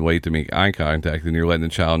language, and wait to make eye contact, then you're letting the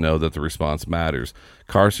child know that the response matters.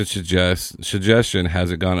 Carson's suggestion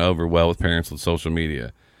hasn't gone over well with parents on social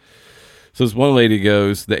media. So this one lady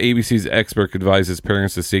goes, the ABC's expert advises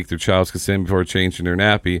parents to seek their child's consent before changing their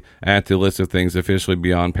nappy. Add to the list of things officially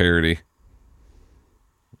beyond parity.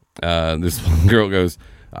 This one girl goes,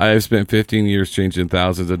 I have spent 15 years changing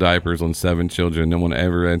thousands of diapers on 7 children. No one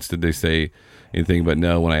ever else did they say anything but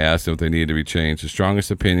no when I asked them if they needed to be changed. The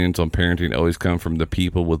strongest opinions on parenting always come from the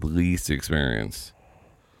people with least experience.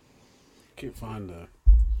 Can't find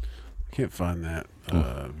that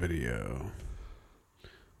video.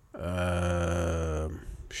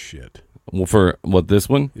 Shit. Well, for what, this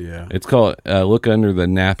one? Yeah. It's called Look Under the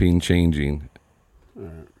Napping Changing. All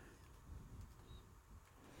right.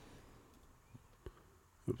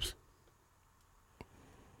 Oops.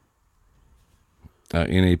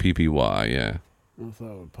 NAPPY, yeah. I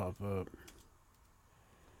thought it would pop up.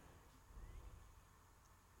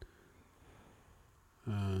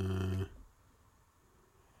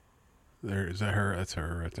 There, is that her? That's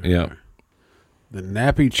her right there. Yeah. Okay. The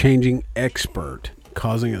nappy changing expert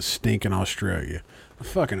causing a stink in Australia.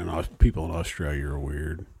 Fucking people in Australia are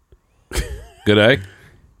weird. Good egg?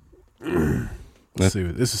 Let's see.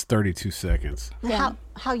 This is 32 seconds.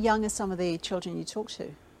 How young are some of the children you talk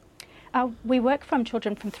to? We work from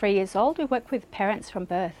children from 3 years old. We work with parents from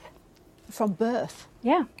birth. From birth?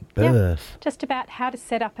 Yeah. Birth. Yeah. Just about how to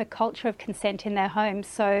set up a culture of consent in their homes.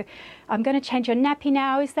 So I'm going to change your nappy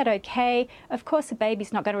now. Is that okay? Of course, the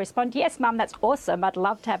baby's not going to respond. Yes, Mum, that's awesome. I'd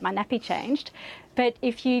love to have my nappy changed. But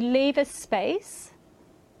if you leave a space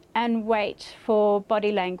and wait for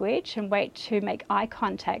body language and wait to make eye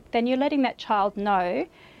contact, then you're letting that child know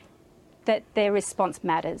that their response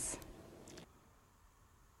matters.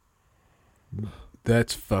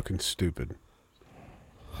 That's fucking stupid.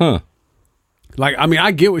 Huh. Like, I mean,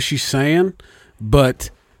 I get what she's saying, but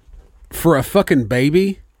for a fucking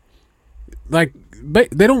baby, like, they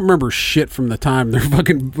don't remember shit from the time they're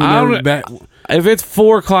fucking. If it's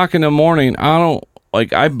 4:00 in the morning,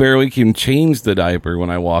 I barely can change the diaper when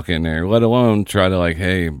I walk in there, let alone try to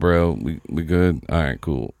hey, bro, we good? All right,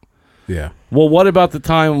 cool. Yeah. Well, what about the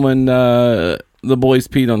time when the boys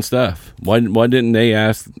peed on Steph? Why didn't they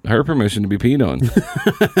ask her permission to be peed on?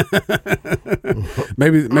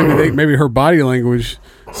 maybe her body language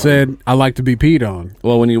said, "I like to be peed on."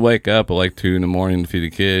 Well, when you wake up at 2 in the morning to feed a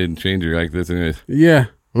kid and change her like this and this. Yeah,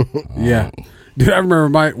 yeah. Dude, I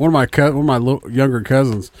remember one of my younger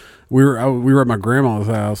cousins. We were at my grandma's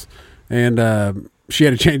house, and she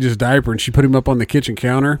had to change his diaper, and she put him up on the kitchen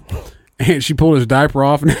counter. And she pulled his diaper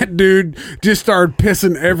off, and that dude just started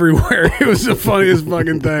pissing everywhere. It was the funniest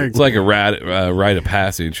fucking thing. It's like a rite of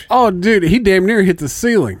passage. Oh, dude, he damn near hit the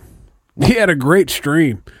ceiling. He had a great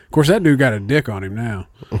stream. Of course, that dude got a dick on him now.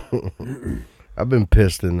 I've been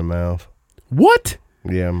pissed in the mouth. What?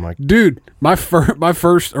 Yeah, I'm like, dude, my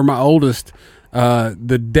oldest,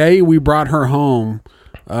 the day we brought her home,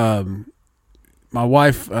 my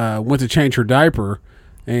wife went to change her diaper.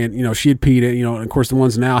 And, she had peed it, and of course the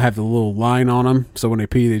ones now have the little line on them. So when they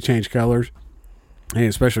pee, they change colors. And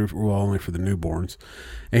especially, only for the newborns.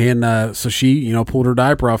 And so she, pulled her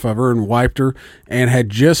diaper off of her and wiped her and had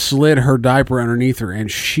just slid her diaper underneath her.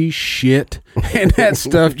 And she shit. And that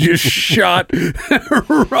stuff just shot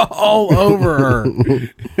all over her.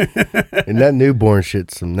 And that newborn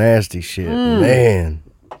shit's some nasty shit, man.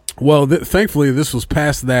 Well, thankfully, this was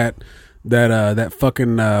past that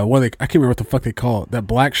fucking I can't remember what the fuck they call it. That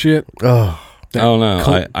black shit. Oh, no,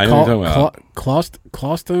 I know what you're talking about.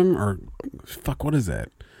 Clostum or fuck? What is that?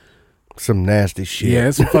 Some nasty shit. Yeah,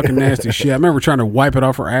 it's some fucking nasty shit. I remember trying to wipe it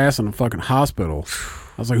off her ass in a fucking hospital.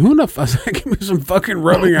 I was like, who the fuck? I was like, give me some fucking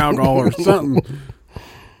rubbing alcohol or something.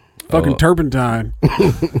 Fucking turpentine.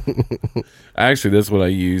 Actually, that's what I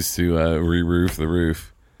use to re-roof the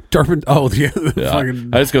roof. Oh, yeah. Fucking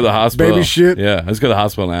I just go to the hospital. Baby shit? Yeah, I just go to the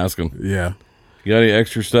hospital and ask them. Yeah. You got any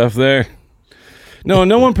extra stuff there?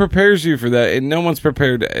 No one prepares you for that. And no one's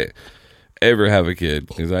prepared. ever have a kid,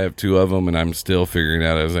 because I have 2 of them, and I'm still figuring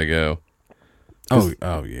out as I go.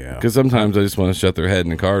 Oh yeah. Because sometimes I just want to shut their head in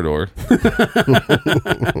the car door,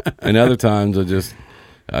 and other times I just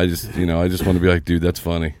want to be like, dude, that's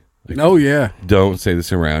funny. Like, Oh yeah. don't say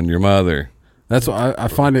this around your mother. That's why I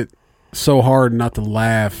find it so hard not to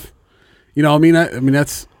laugh. You know,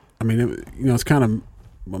 it's kind of,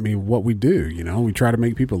 what we do. You know, we try to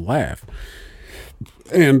make people laugh,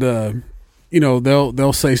 and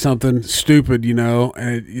they'll say something stupid, and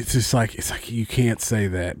it's just like you can't say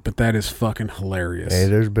that, but that is fucking hilarious. Hey,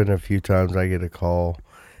 there's been a few times I get a call.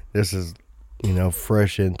 This is,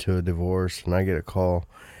 fresh into a divorce, and I get a call.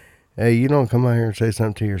 Hey, you don't come out here and say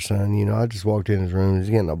something to your son. I just walked in his room. He's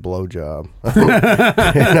getting a blowjob.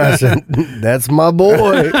 And I said, that's my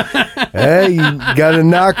boy. Hey, you got to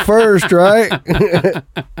knock first, right?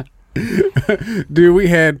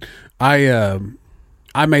 Dude,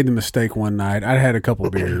 I made the mistake one night. I had a couple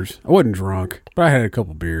beers. I wasn't drunk, but I had a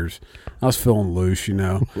couple beers. I was feeling loose,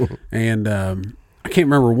 and I can't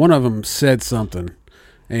remember. One of them said something.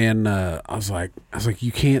 And I was like,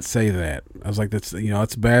 you can't say that. I was like, that's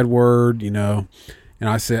it's a bad word, And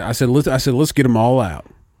I said, let's get them all out.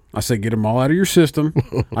 I said, get them all out of your system.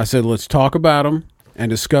 I said, let's talk about them and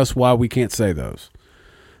discuss why we can't say those.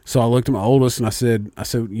 So I looked at my oldest and I said,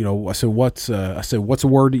 what's a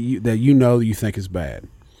word that you think is bad?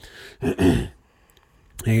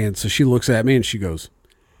 And so she looks at me and she goes,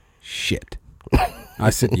 shit. I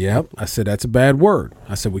said, yep. I said, that's a bad word.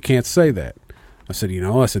 I said, we can't say that. I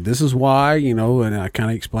said, this is why, and I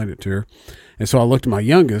kind of explained it to her. And so I looked at my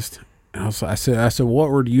youngest, and I said, what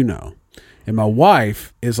word do you know? And my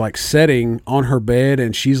wife is like sitting on her bed,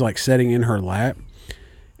 and she's like sitting in her lap.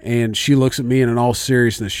 And she looks at me, and in all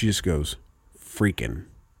seriousness, she just goes, freaking.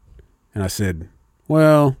 And I said,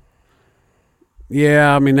 well,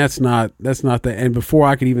 yeah, that's not that. And before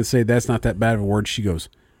I could even say that's not that bad of a word, she goes,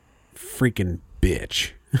 freaking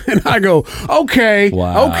bitch. And I go, okay,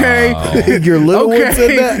 Wow. okay. Your little one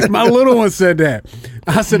said that? My little one said that.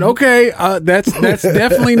 I said, okay, that's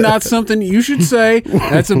definitely not something you should say.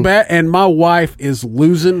 That's a bad. And my wife is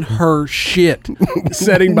losing her shit,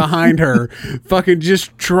 sitting behind her, fucking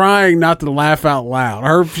just trying not to laugh out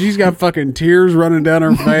loud. She's got fucking tears running down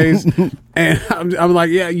her face, and I'm like,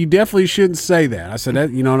 yeah, you definitely shouldn't say that. I said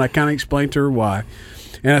that, and I kind of explained to her why.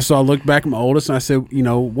 And so I looked back at my oldest and I said,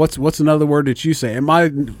 what's another word that you say? And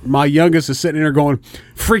my youngest is sitting there going,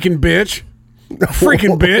 freaking bitch,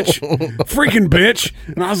 freaking bitch, freaking bitch.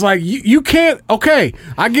 And I was like, you can't. Okay,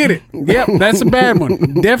 I get it. Yep, that's a bad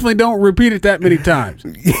one. Definitely don't repeat it that many times.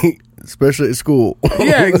 Especially at school.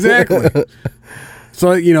 Yeah, exactly.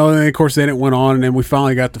 So, and of course then it went on and then we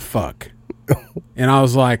finally got to fuck. And I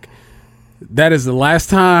was like, that is the last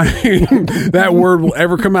time that word will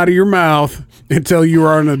ever come out of your mouth until you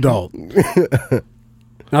are an adult. And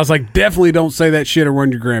I was like, definitely don't say that shit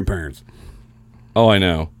around your grandparents. Oh, I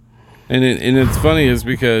know. And it's funny is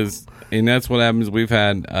because, and that's what happens. We've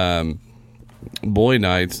had boy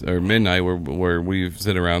nights or midnight where we've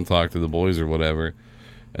sit around and talk to the boys or whatever.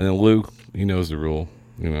 And then Luke, he knows the rule,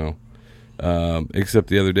 except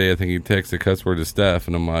the other day, I think he texted a cuss word to Steph,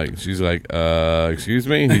 and I'm like, she's like, excuse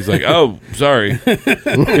me? And he's like, oh, sorry.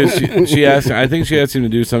 Because she asked him, I think she asked him to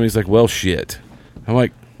do something. He's like, well, shit. I'm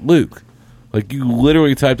like, Luke, like you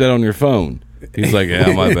literally typed that on your phone. He's like,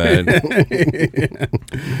 yeah, my bad.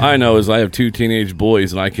 I know is I have 2 teenage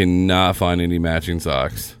boys, and I cannot find any matching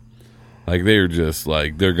socks. Like, they're just,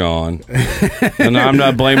 like, they're gone. And I'm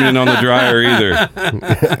not blaming it on the dryer either.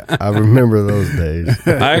 I remember those days.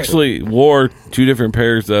 I actually wore 2 different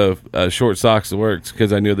pairs of short socks to work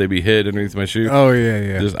because I knew they'd be hid underneath my shoe. Oh,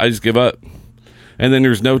 yeah. I just give up. And then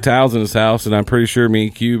there's no towels in this house, and I'm pretty sure me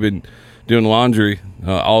and Q been doing laundry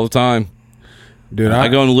all the time. Dude, I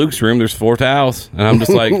go into Luke's room, there's 4 towels, and I'm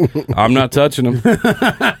just like, I'm not touching them.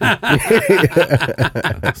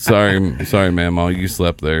 sorry, Mama, you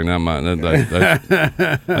slept there, not mine. Like,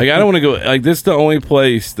 I don't want to go, like, this is the only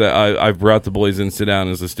place that I've brought the boys in and sit down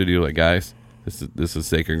as a studio, like, guys, this is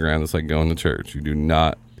sacred ground. It's like going to church. You do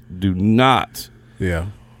not. Yeah.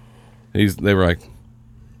 They were like,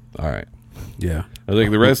 all right. Yeah. I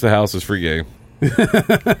think the rest of the house is free game.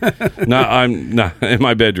 I'm not in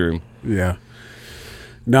my bedroom. Yeah.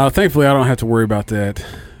 No, thankfully I don't have to worry about that.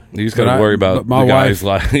 You just got to worry about my guys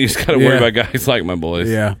wife, you just got to worry about guys like my boys.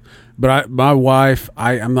 Yeah. But my wife,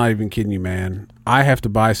 I'm not even kidding you, man. I have to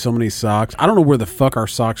buy so many socks. I don't know where the fuck our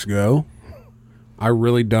socks go. I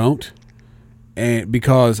really don't. And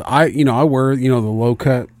because I wear, the low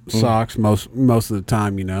cut socks most of the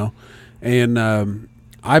time, And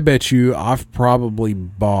I bet you I've probably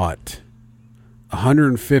bought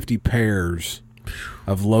 150 pairs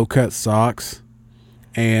of low cut socks,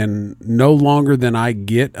 and no longer than I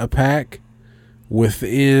get a pack,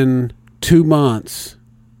 within 2 months,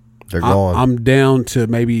 They're gone. I'm down to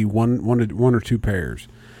maybe one or two pairs.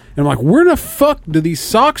 And I'm like, where the fuck do these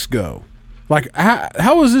socks go? Like,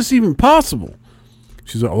 how is this even possible?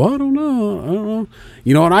 She's like, well, I don't know.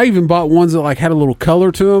 You know, and I even bought ones that like had a little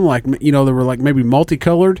color to them, like, you know, they were like maybe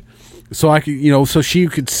multicolored, so I could, you know, so she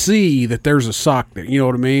could see that there's a sock there. You know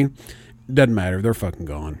what I mean? Doesn't matter. They're fucking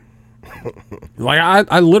gone. Like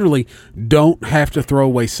I literally don't have to throw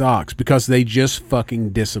away socks because they just fucking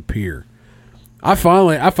disappear. I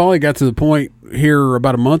finally got to the point here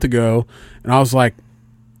about a month ago, and I was like,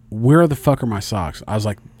 where the fuck are my socks? I was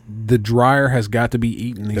like, the dryer has got to be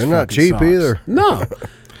eating these. They're not fucking cheap socks. either. No.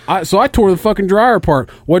 So I tore the fucking dryer apart.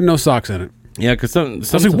 Wasn't no socks in it. Yeah, because I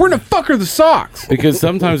was like, where the fuck are the socks? because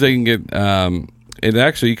sometimes they can get it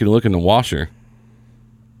actually you can look in the washer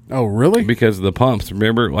Oh, really? because of the pumps.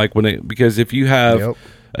 Remember, like because if you have Yep.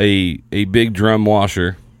 a big drum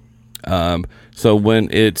washer, so when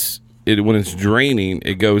it's draining,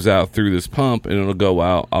 it goes out through this pump and it'll go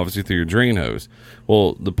out obviously through your drain hose.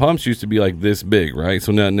 Well, the pumps used to be like this big, right?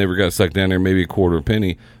 So now it never got sucked down there, maybe a quarter of a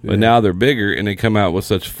penny. But now they're bigger and they come out with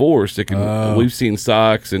such force. They can. We've seen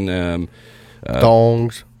socks and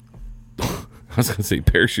Thongs. I was going to say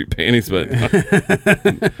parachute panties, but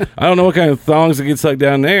I don't know what kind of thongs that get sucked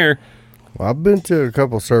down there. Well, I've been to a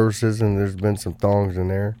couple services and there's been some thongs in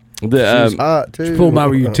there. The Hot too. Pull them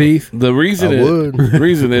out with your teeth. the reason I is, would. the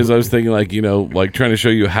reason is I was thinking like, you know, like trying to show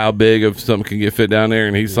you how big of something can get fit down there,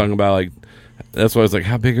 and he's talking about like that's why I was like,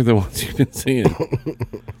 how big are the ones you've been seeing?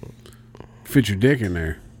 Fit your dick in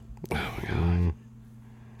there.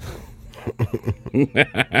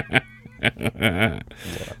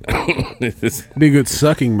 Be a good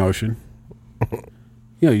sucking motion.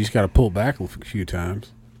 You know, you just got to pull back a few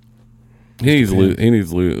times. He needs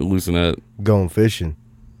to loosen up. Going fishing.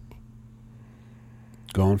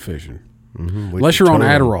 Going fishing. With Unless your you're on tongue.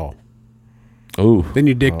 Adderall. Oh, Then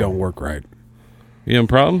your dick don't work right. you have a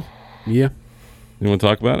problem? Yeah. You want to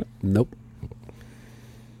talk about it? Nope.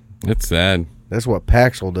 That's sad. That's what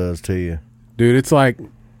Paxil does to you. Dude, it's like,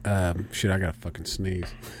 shit, I got to fucking sneeze.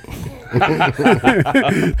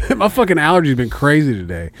 My fucking allergy's been crazy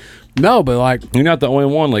today. No, but like, You're not the only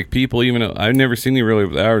one. Like people, even I've never seen you really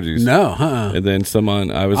with allergies. no, And then someone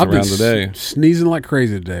I was I've been around today. sneezing like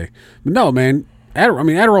crazy today. But no, man,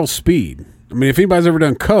 Adderall's speed. I mean, if anybody's ever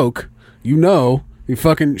done coke, you know, it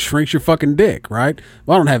fucking shrinks your fucking dick, right?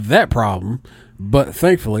 Well, I don't have that problem, but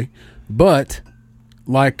thankfully, but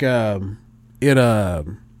like it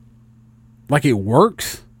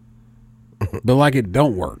works, but like it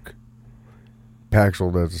don't work.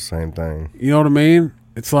 Paxil does the same thing. You know what I mean?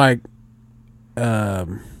 It's like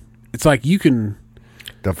you can.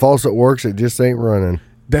 The faucet works, it just ain't running.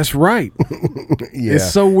 That's right. Yeah.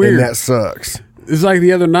 It's so weird. And that sucks. It's like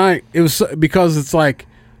the other night. It was because it's like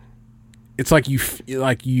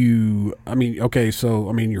you. I mean, okay, so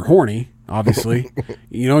I mean, you're horny, obviously,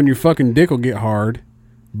 you know, and your fucking dick will get hard,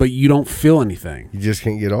 but you don't feel anything. You just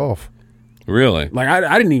can't get off. Really? Like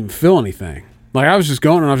I didn't even feel anything. Like I was just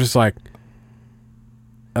going, and I was just like,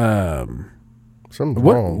 Something's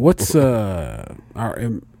wrong. what's what?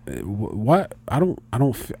 I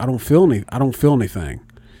don't feel anything.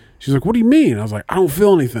 She's like, what do you mean? I was like, I don't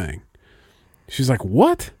feel anything. She's like,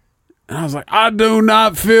 what? And I was like, I do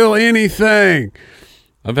not feel anything.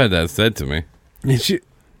 I've had that said to me. And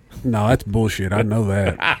no, that's bullshit. I know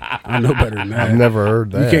that. I know better than that. I've never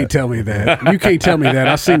heard that. You can't tell me that. You can't tell me that.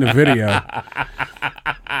 I've seen the video.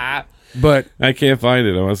 But I can't find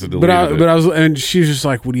it. I must have deleted it. I was, and she was just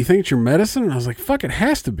like, "What do you think it's your medicine?" And I was like, "Fuck, it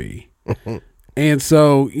has to be." And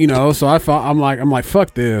so, you know, so I'm like,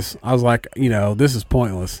 fuck this. I was like, you know, this is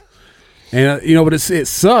pointless. And you know, but it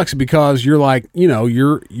sucks because you're like, you know,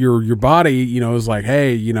 your body, you know, is like,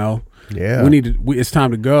 hey, you know, Yeah. it's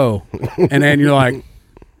time to go. And then you're like,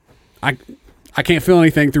 I can't feel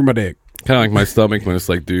anything through my dick. Kind of like my stomach when it's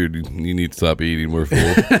like, dude, you need to stop eating. We're full.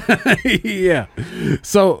 Yeah.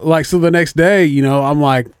 So the next day, you know, I'm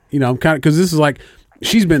like, you know, I'm kind of, because this is like,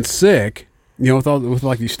 she's been sick, you know, with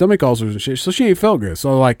like these stomach ulcers and shit. So she ain't felt good.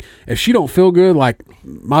 So like, if she don't feel good, like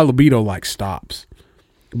my libido like stops.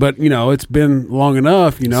 But you know, it's been long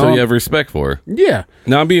enough, you know. So you have respect for her. Yeah.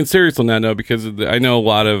 Now I'm being serious on that note because I know a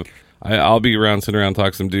lot of, I'll be around, sitting around,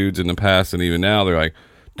 talk to some dudes in the past, and even now they're like,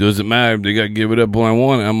 doesn't matter, they got to give it up when I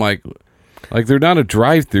want it. I'm like they're not a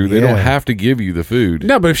drive-through. They don't have to give you the food.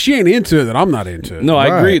 No, but if she ain't into it, then I'm not into it. No, I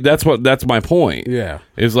Right. agree. That's my point. Yeah.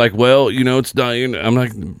 It's like, well, you know, it's not. You know, I'm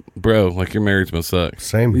like, bro, like your marriage must suck.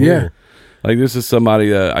 Same Yeah. here. Like, this is somebody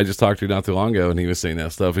that I just talked to not too long ago, and he was saying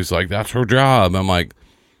that stuff. He's like, that's her job. I'm like,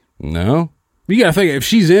 no. You got to think, if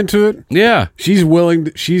she's into it, Yeah. she's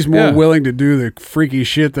willing. She's more willing to do the freaky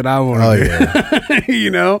shit that I want to do. Yeah. You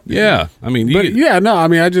know? Yeah. I mean, But yeah, no. I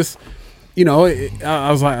mean, I just,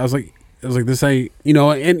 I was like, this ain't,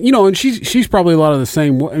 and she's probably a lot of the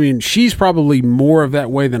same. I mean, she's probably more of that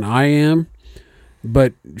way than I am,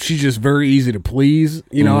 but she's just very easy to please.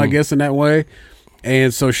 I guess in that way.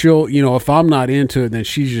 And so she'll, if I'm not into it, then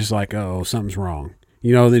she's just like, oh, something's wrong.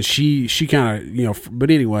 Then she kind of,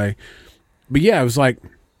 but anyway, but yeah, it was like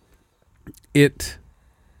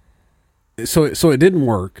so it didn't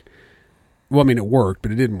work. Well, I mean, it worked,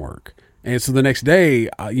 but it didn't work. And so the next day,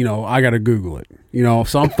 I got to Google it,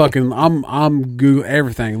 so I'm Google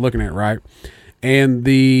everything, looking at it, right. And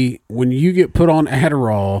when you get put on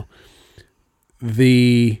Adderall,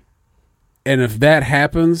 and if that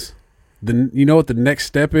happens, then you know what the next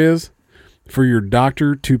step is? For your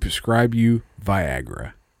doctor to prescribe you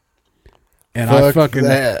Viagra. And I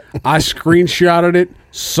screenshotted it,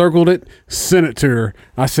 circled it, sent it to her.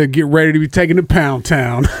 I said, get ready to be taken to Pound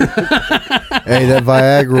Town. Hey, that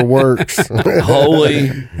Viagra works.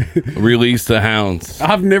 Holy release the hounds.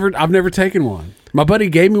 I've never taken one. My buddy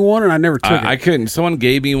gave me one and I never took it. I couldn't. Someone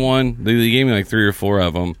gave me one. They gave me like 3 or 4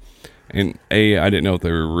 of them. And A, I didn't know if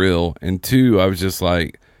they were real. And 2, I was just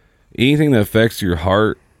like, anything that affects your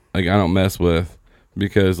heart, like, I don't mess with.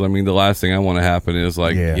 Because, I mean, the last thing I want to happen is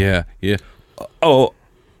like, yeah. Oh,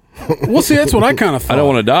 well, see, that's what I kind of thought. I don't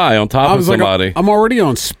want to die on top of somebody. Like, I'm already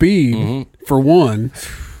on speed, for one,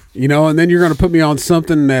 and then you're going to put me on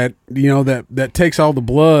something that, that takes all the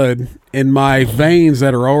blood in my veins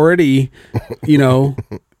that are already, I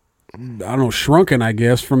don't know, shrunken, I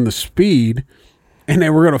guess, from the speed. And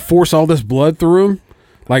then we're going to force all this blood through them.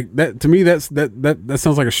 Like that to me, that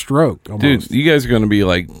sounds like a stroke. Almost. Dude, you guys are gonna be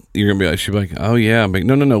like, she'll be like, oh yeah, I'm like,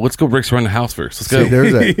 no, let's go bricks around the house first. Let's go. See,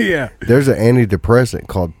 there's an antidepressant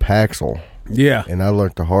called Paxil. Yeah, and I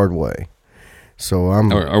learned the hard way. So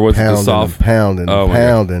I'm or what's pounding the soft? and pounding and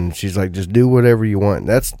pounding. She's like, just do whatever you want.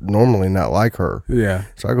 That's normally not like her. Yeah.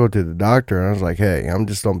 So I go to the doctor and I was like, hey, I'm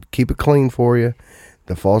just gonna keep it clean for you.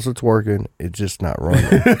 The faucet's working. It's just not running.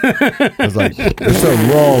 I was like, there's something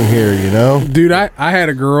wrong here, Dude, I had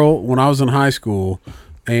a girl when I was in high school,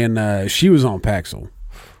 and she was on Paxil,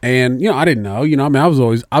 and I didn't know. I mean,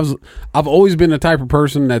 I've always been the type of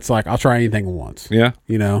person that's like, I'll try anything at once. Yeah.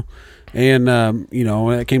 And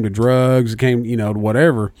when it came to drugs, it came to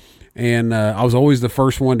whatever. And I was always the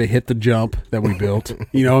first one to hit the jump that we built. I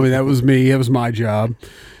mean, that was me. That was my job.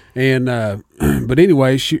 And but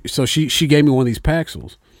anyway, she gave me one of these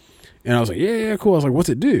Paxils, and I was like, yeah, cool. I was like, what's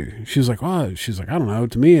it do? She was like, I don't know.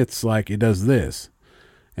 To me, it's like it does this,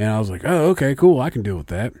 and I was like, oh, okay, cool. I can deal with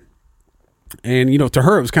that. And to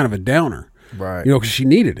her, it was kind of a downer, right? Because she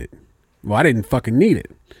needed it. Well, I didn't fucking need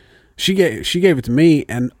it. She gave it to me,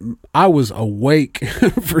 and I was awake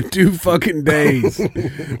for 2 fucking days.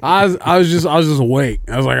 I was just awake.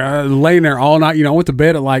 I was like, I was laying there all night. I went to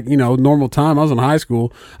bed at like normal time. I was in high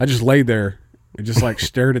school. I just laid there and just like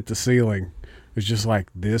stared at the ceiling. It was just like,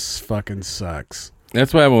 this fucking sucks.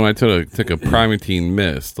 That's why when I took a Primatene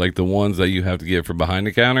Mist, like the ones that you have to get for behind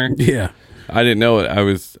the counter. Yeah. I didn't know it. I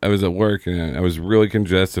was at work and I was really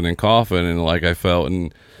congested and coughing, and like I felt,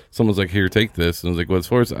 and someone's like, here, take this. And I was like, what's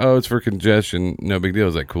for? Oh, it's for congestion. No big deal. I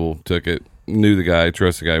was like, cool. Took it. Knew the guy.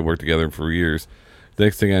 Trusted the guy. Worked together for years.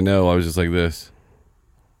 Next thing I know, I was just like this.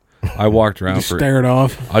 I walked around stared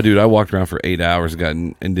off. Oh, dude, I walked around for 8 hours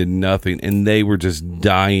and did nothing. And they were just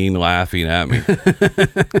dying laughing at me.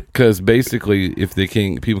 Because basically, if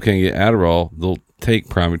people can't get Adderall, they'll take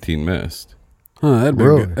Primatene Mist. Huh, that'd be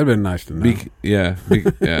good. That'd been nice to know. Yeah.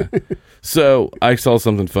 So I saw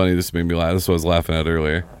something funny. This made me laugh. This is what I was laughing at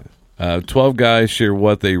earlier. 12 guys share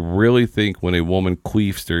what they really think when a woman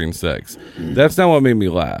queefs during sex. That's not what made me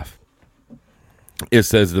laugh. It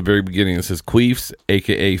says at the very beginning, it says queefs,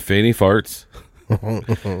 a.k.a. fanny farts,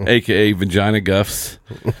 a.k.a. vagina guffs,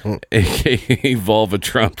 a.k.a. vulva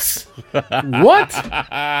trumps. What?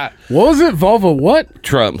 What was it? Vulva what?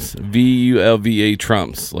 Trumps. VULVA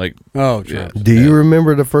trumps. Like, oh, trumps. Do you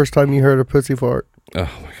remember the first time you heard a pussy fart? Oh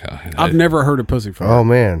my god! I've never heard a pussy fart. Oh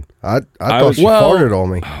man, I thought she farted on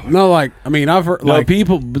me. No, like I mean, I've heard like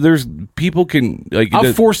people can like.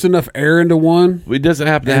 I've forced enough air into one. It doesn't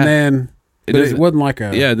happen to then it wasn't like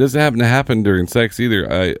a. Yeah, it doesn't happen to happen during sex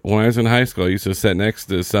either. When I was in high school, I used to sit next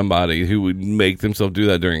to somebody who would make themselves do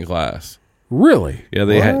that during class. Really? Yeah,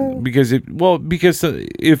 they had because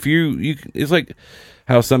if you it's like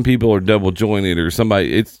how some people are double jointed or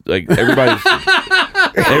somebody. It's like everybody's.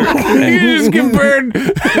 You just compared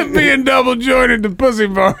being double jointed to pussy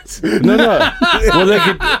parts. No.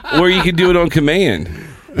 Well, where you could do it on command.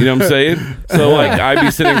 You know what I'm saying? So like, I'd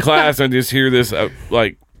be sitting in class and I just hear this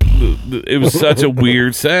like, it was such a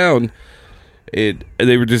weird sound. They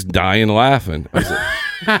were just dying laughing. I was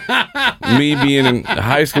like, me being in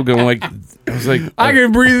high school, going like, I was like, I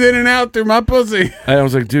can breathe in and out through my pussy. I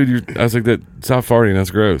was like, dude, I was like, stop farting.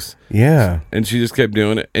 That's gross. Yeah. And she just kept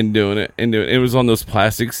doing it and doing it and doing it. It was on those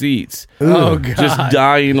plastic seats. Oh, God. Just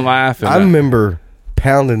dying laughing. I remember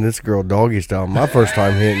pounding this girl doggy style my first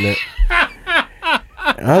time hitting it.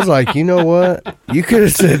 And I was like, you know what? You could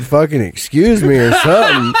have said fucking excuse me or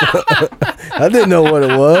something. I didn't know what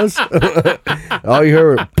it was. All you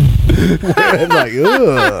heard was like,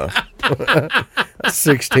 ugh. That's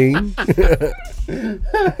 16.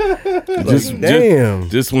 Damn.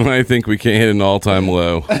 Just when I think we can't hit an all-time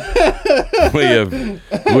low, we have.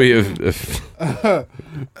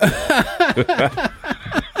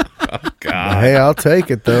 God. Hey, I'll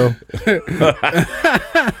take it though.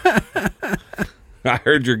 I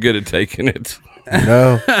heard you're good at taking it.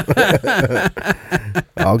 No.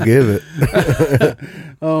 I'll give it.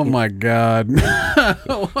 Oh my God.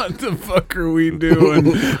 What the fuck are we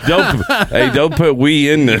doing? Don't put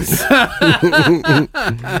we in this.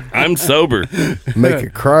 I'm sober. Make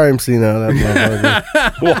a crime scene out of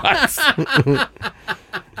that motherfucker.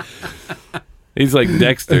 What? He's like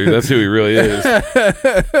Dexter. That's who he really is.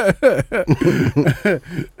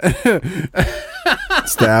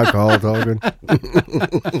 It's the alcohol talking.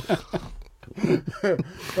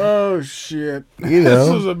 Oh shit. You know. This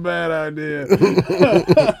was a bad idea.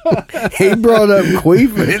 He brought up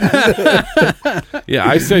queefing. Yeah,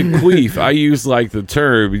 I said queef. I used like the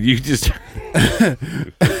term. You just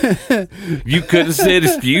you could have said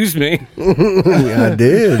excuse me. I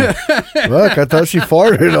did. Look, I thought she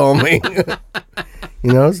farted on me.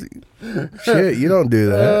 You know, shit, you don't do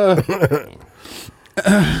that.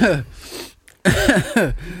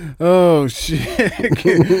 Oh shit.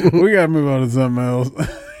 We gotta move on to something else.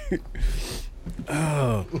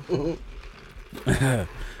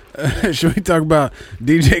 Should we talk about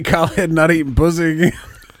DJ Khaled not eating pussy again?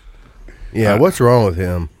 Yeah, what's wrong with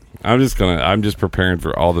him? I'm just preparing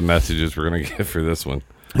for all the messages we're gonna get for this one.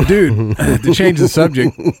 Dude, to change the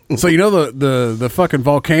subject. So you know the fucking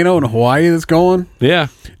volcano in Hawaii that's going? Yeah.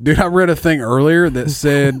 Dude, I read a thing earlier that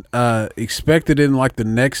said expected in like the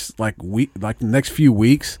next few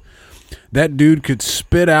weeks, that dude could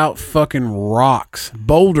spit out fucking rocks,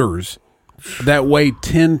 boulders that weigh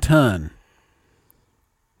 10 ton.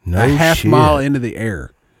 No a half shit. mile into the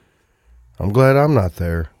air. I'm glad I'm not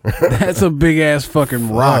there. That's a big ass fucking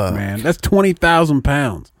rock, Fuck. man. That's 20,000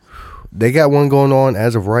 pounds. They got one going on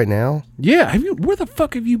as of right now? Yeah, where the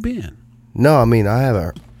fuck have you been? No, I mean I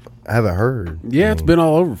haven't heard. Yeah, it's been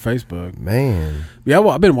all over Facebook. Man. Yeah,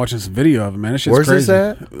 well, I've been watching some video of it, man. It's just Where's crazy.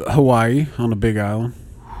 this at? Hawaii, on the Big Island.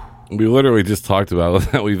 We literally just talked about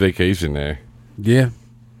that we vacation there. Yeah,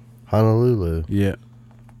 Honolulu. yeah.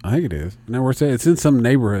 I think it is. Now we're saying it's in some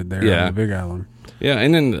neighborhood there Yeah. on the Big Island. Yeah,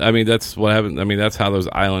 and then I mean that's what happened. I mean that's how those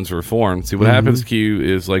islands were formed. See, what happens, Q,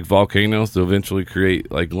 is like volcanoes to eventually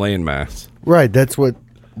create like landmass. Right, that's what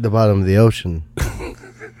the bottom of the ocean.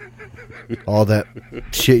 All that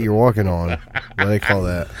shit you're walking on. What do they call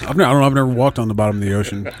that? I don't know. I've never walked on the bottom of the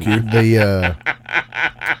ocean. Q.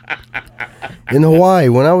 In Hawaii,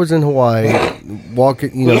 when I was in Hawaii,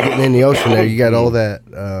 walking, getting in the ocean there, you got all that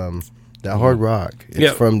that hard rock. It's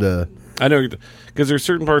Yeah. from the I know because there's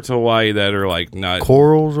certain parts of Hawaii that are like not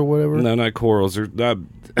corals or whatever. No, not corals. They're not.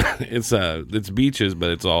 It's beaches,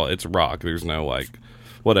 but it's rock. There's no like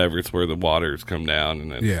whatever. It's where the waters come down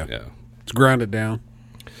and it's, Yeah. yeah. It's grounded down.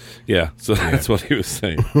 Yeah, so that's what he was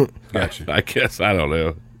saying. Gotcha. I guess I don't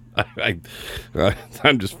know.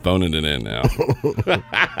 I'm just phoning it in now.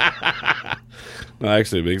 No,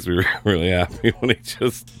 actually, it makes me really happy when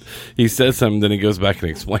he says something, then he goes back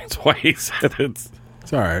and explains why he said it.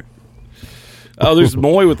 It's all right. Oh, there's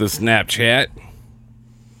Moy with the Snapchat.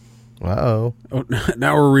 Uh-oh. Oh,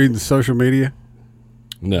 now we're reading social media.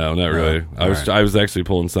 No, not really. all right. I was actually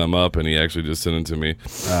pulling something up, and he actually just sent it to me.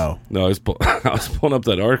 Oh, No, I was pulling up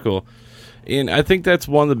that article, and I think that's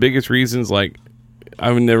one of the biggest reasons. Like,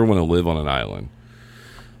 I would never want to live on an island.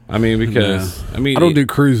 I mean, because I don't do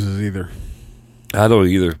cruises either. I don't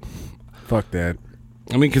either. Fuck that.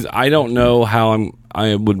 I mean, because I don't know how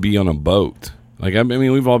I would be on a boat. Like, I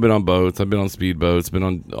mean, we've all been on boats. I've been on speedboats, been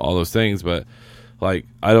on all those things, but like,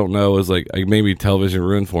 I don't know. It's like maybe television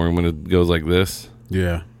ruined for him when it goes like this.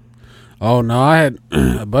 Yeah. Oh no, I had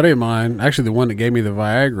a buddy of mine, actually the one that gave me the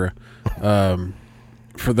Viagra,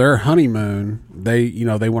 for their honeymoon. They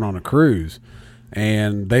went on a cruise,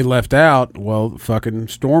 and they left out. Well, the fucking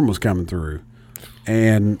storm was coming through,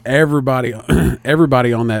 and everybody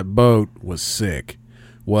on that boat was sick.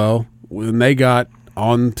 Well, when they got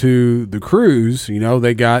onto the cruise,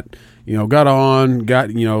 they got on,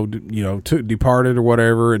 departed or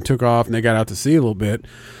whatever, and took off, and they got out to sea a little bit.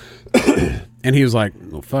 And he was like,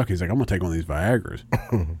 well, fuck, he's like, I'm going to take one of these Viagras.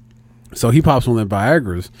 So he pops one of them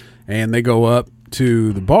Viagras, and they go up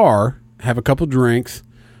to the bar, have a couple drinks,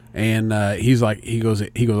 and he goes,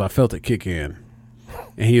 I felt it kick in.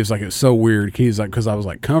 And he was like, it's so weird. He's like, because I was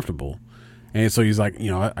like comfortable. And so he's like,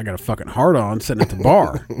 I got a fucking hard on sitting at the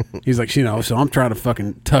bar. He's like, so I'm trying to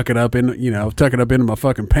fucking tuck it up into my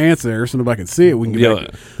fucking pants there so nobody can see it. We can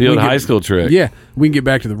get the old high school trick. Yeah, we can get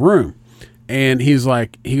back to the room. And he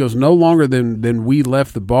goes, no longer than we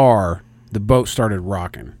left the bar, the boat started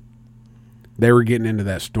rocking. They were getting into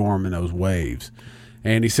that storm and those waves.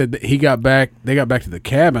 And he said that they got back to the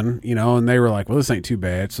cabin, and they were like, well, this ain't too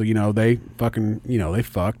bad. So, they fucking, they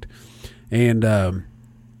fucked. And,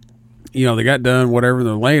 they got done, whatever, and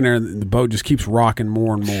they're laying there, and the boat just keeps rocking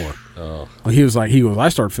more and more. Oh. Well, he goes, I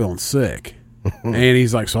started feeling sick. And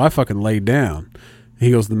he's like, so I fucking laid down.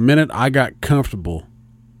 He goes, the minute I got comfortable,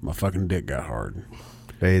 my fucking dick got hard.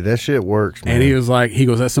 Hey, that shit works, man. And he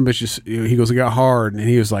goes, that some bitch just, he goes, it got hard. And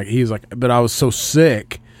he was like, but I was so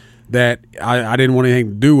sick that I didn't want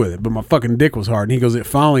anything to do with it, but my fucking dick was hard. And he goes, it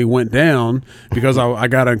finally went down because I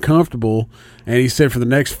got uncomfortable. And he said for the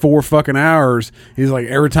next 4 fucking hours, he's like,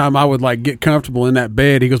 every time I would like get comfortable in that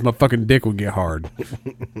bed, he goes, my fucking dick would get hard.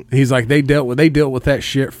 He's like, they dealt with that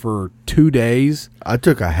shit for 2 days. I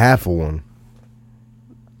took a half of one.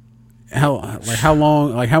 How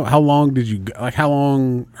long did you, like, how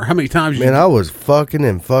long, or how many times Man, I was fucking,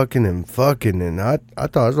 and I thought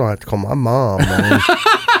I was gonna have to call my mom, man.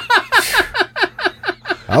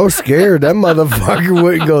 I was scared that motherfucker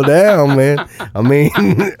wouldn't go down, man. I mean,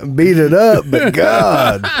 beat it up, but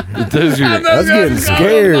God, I was getting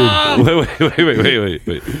scared.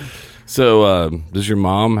 Wait. So, does your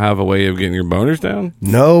mom have a way of getting your boners down?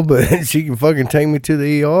 No, but she can fucking take me to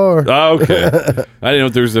the ER. Oh, okay. I didn't know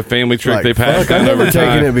if there was a family trick Like, they passed fuck, down I've over never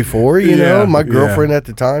taken time. it before, you Yeah, know. My yeah. girlfriend at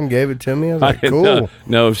the time gave it to me. I was like, cool.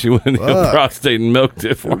 No, if she went in the Fuck. prostate and milked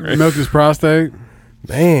it for her. milk his prostate?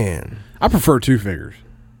 Man, I prefer 2 fingers.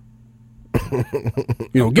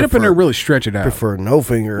 Get up in there and really stretch it out. prefer no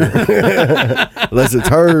finger. Unless it's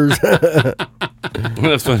hers.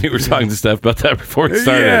 That's funny. We were talking to Steph about that before it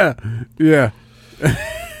started. Yeah.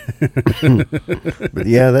 But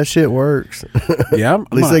yeah, that shit works. Yeah.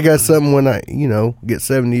 At least they got something when I, get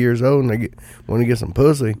 70 years old and I want to get some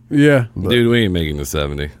pussy. Yeah. Dude, we ain't making the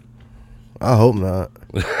 70. I hope not.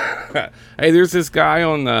 Hey, there's this guy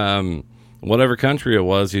on whatever country it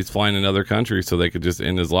was. He's flying another country so they could just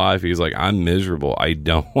end his life. He's like, I'm miserable. I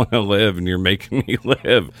don't want to live, and you're making me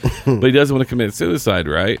live. But he doesn't want to commit suicide,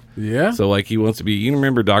 right? Yeah. So, like, he wants to be. You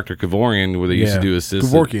remember Dr. Kevorkian, where they used to do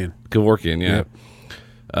assisted. Kevorkian, yeah.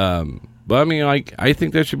 Yep. But I mean, like, I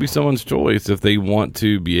think that should be someone's choice if they want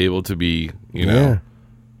to be able to be, It's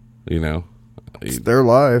their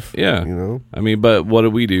life. Yeah. I mean, but what do?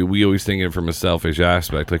 We always think it from a selfish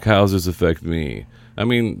aspect. Like, how does this affect me?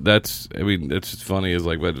 It's just funny. Is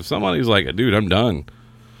like, but if somebody's like, dude, I'm done.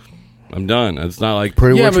 It's not like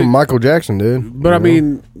Pretty much what Michael Jackson did. But I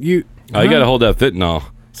mean, you got to hold that fentanyl.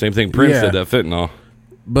 Same thing Prince Yeah. did, that fentanyl.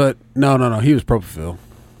 But no. He was propofol.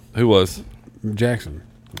 Who was? Jackson.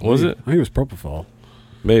 Was it? I think it was propofol.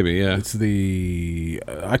 Maybe, yeah. It's the.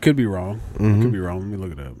 I could be wrong. Mm-hmm. I could be wrong. Let me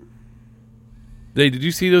look it up. Hey, did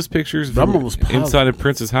you see those pictures I'm from almost positive. inside of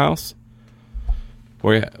Prince's house?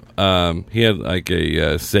 Where he had like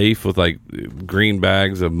a safe with like green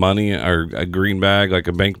bags of money, or a green bag, like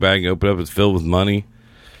a bank bag. You open it up, it's filled with money.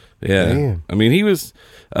 Yeah, Damn. I mean, he was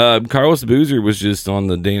Carlos Boozer was just on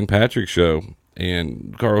the Dan Patrick show,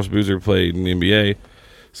 and Carlos Boozer played in the NBA.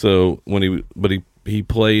 So when he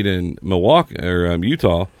played in Milwaukee or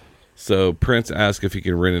Utah. So Prince asked if he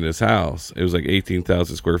could rent in his house. It was like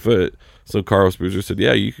 18,000 square foot. So Carlos Boozer said,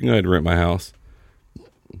 "Yeah, you can go ahead and rent my house."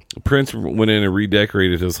 Prince went in and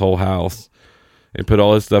redecorated his whole house and put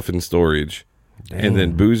all his stuff in storage. Damn. And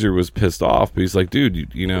then Boozer was pissed off, but he's like, dude,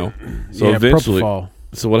 So eventually, propofol.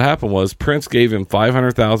 so what happened was Prince gave him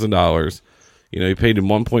 $500,000. He paid him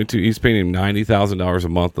 1.2. He's paying him $90,000 a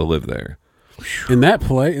month to live there. In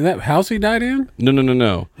that house he died in?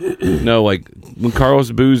 No. No, like when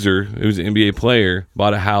Carlos Boozer, who's an NBA player,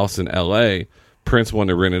 bought a house in L.A., Prince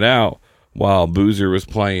wanted to rent it out while Boozer was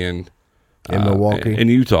playing In Milwaukee? in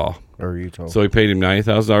Utah. Or Utah. So he paid him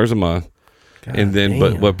 $90,000 a month. God And then,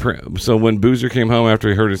 damn. so when Boozer came home after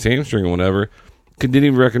he hurt his hamstring or whatever, didn't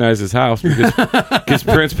even recognize his house because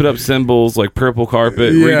Prince put up symbols like purple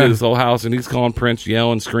carpet, redid his whole house, and he's calling Prince,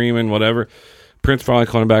 yelling, screaming, whatever. Prince finally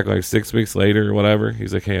called him back like 6 weeks later or whatever.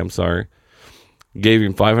 He's like, "Hey, I'm sorry." Gave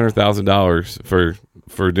him $500,000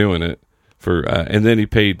 for doing it. And then he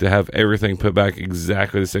paid to have everything put back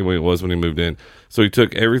exactly the same way it was when he moved in. So he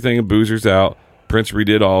took everything in Boozer's out. Prince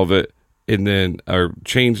redid all of it, and then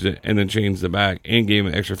changed it, and then changed it back, and gave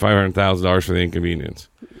him an extra $500,000 for the inconvenience.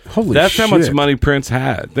 Holy That's shit. how much money Prince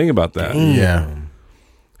had. Think about that. Yeah.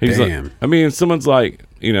 He's Damn. like, I mean, someone's like,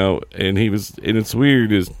 and it's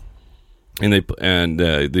weird is, they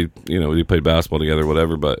played basketball together,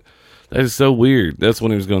 whatever. But that is so weird. That's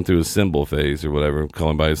when he was going through his symbol phase or whatever,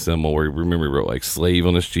 calling by his symbol. Where he wrote like slave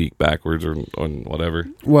on his cheek backwards or on whatever.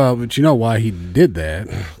 Well, but you know why he did that?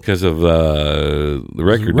 Because of the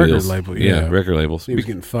record deals. Label, yeah. Record labels. He was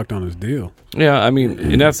getting fucked on his deal. Yeah, I mean,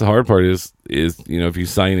 and that's the hard part is if you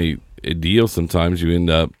sign a deal, sometimes you end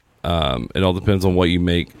up. It all depends on what you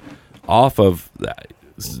make off of that.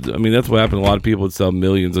 I mean, that's what happened. A lot of people would sell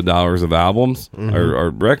millions of dollars of albums or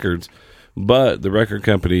records, but the record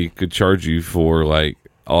company could charge you for like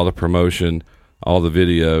all the promotion, all the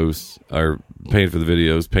videos, or paying for the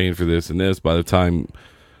videos, paying for this and this. By the time,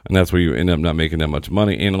 and that's where you end up not making that much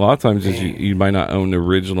money. And a lot of times, you might not own the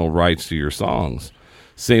original rights to your songs.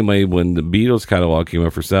 Same way when the Beatles catalog came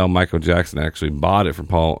up for sale, Michael Jackson actually bought it from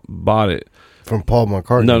Paul McCartney.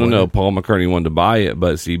 No. Paul McCartney wanted to buy it,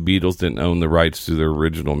 but see, Beatles didn't own the rights to their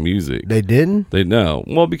original music. They didn't? They know.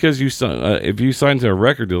 Well, because if you sign to a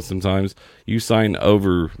record deal, sometimes you sign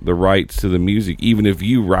over the rights to the music. Even if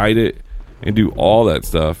you write it and do all that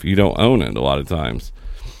stuff, you don't own it a lot of times.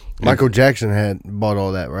 Michael Jackson had bought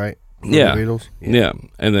all that, right? From Yeah. the Beatles? Yeah.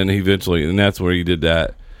 And then he eventually, and that's where he did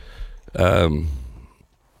that.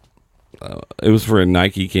 It was for a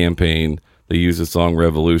Nike campaign. They used the song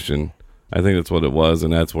Revolution. I think that's what it was,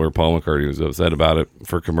 and that's where Paul McCartney was upset about it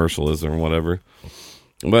for commercialism or whatever.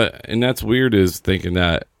 And that's weird is thinking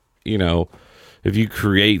that, if you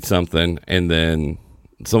create something and then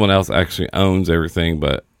someone else actually owns everything,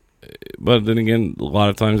 but then again, a lot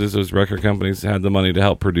of times those record companies had the money to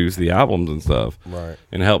help produce the albums and stuff, Right.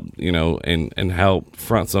 and help and help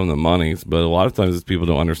front some of the monies. But a lot of times, people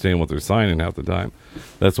don't understand what they're signing half the time.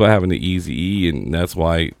 That's what happened to Eazy-E, and that's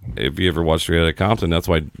why if you ever watched Straight Outta Compton, that's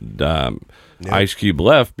why Ice Cube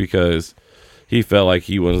left, because he felt like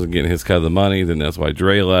he wasn't getting his cut of the money. Then that's why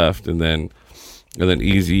Dre left, and then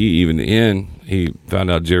Eazy-E, even in, he found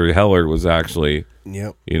out Jerry Heller was actually.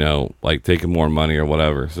 Yep. Like taking more money or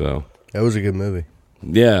whatever. So That was a good movie.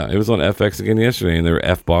 yeah, it was on FX again yesterday, and they were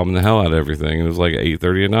F-bombing the hell out of everything. And it was like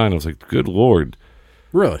 8:30 at night. I was like, good Lord.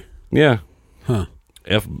 Really? Yeah. Huh.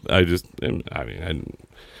 I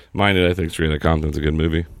mind it. I think Straight Outta Compton's a good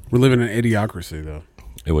movie. We're living in idiocracy, though.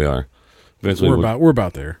 And we are. Eventually, We're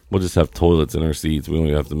about there. we'll just have toilets in our seats. We don't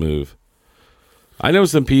even have to move. I know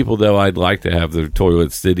some people, though, I'd like to have their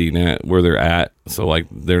toilets sitting at where they're at, so like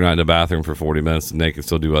they're not in the bathroom for 40 minutes and they can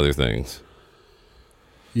still do other things.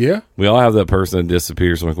 Yeah. We all have that person that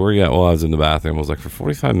disappears. I'm like, where you at? Well, I was in the bathroom. I was like, for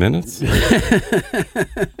 45 minutes?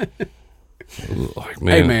 Like,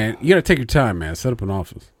 man. Hey, man, you got to take your time, man. Set up an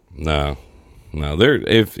office. No. There.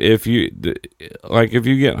 If you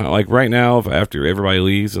get like right now, if after everybody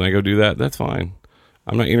leaves and I go do that, that's fine.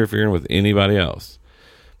 I'm not interfering with anybody else.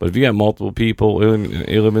 But if you got multiple people living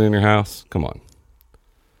in your house, come on.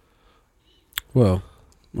 Well,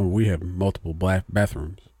 we have multiple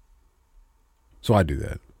bathrooms, so I do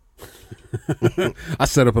that. I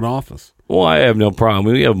set up an office. Well, I have no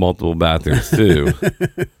problem. We have multiple bathrooms too.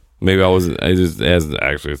 Maybe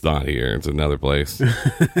it's not here. It's another place.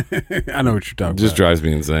 I know what you're talking It just about. drives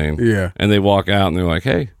me insane. Yeah. And they walk out and they're like,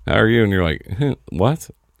 hey, how are you? And you're like, what?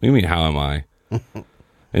 You mean, how am I?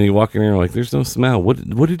 And you walk in there and you're like, there's no smell. What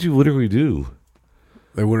did you literally do?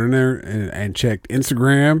 They went in there and checked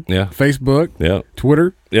Instagram, Yeah. Facebook, Yep.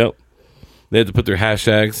 Twitter. Yep. They had to put their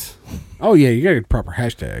hashtags. Oh, yeah, you got to get proper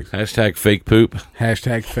hashtags. Hashtag fake poop.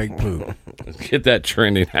 Hashtag fake poop. Get that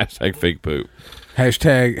trending. Hashtag fake poop.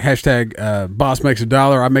 Hashtag boss makes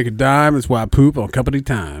 $1, I make a dime. That's why I poop on company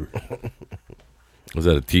time. Was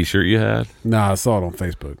that a t-shirt you had? Nah, I saw it on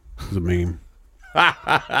Facebook. It was a meme.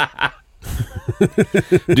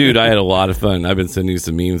 Dude, I had a lot of fun. I've been sending you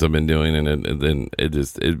some memes I've been doing, and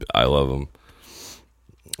I love them.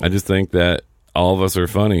 I just think that all of us are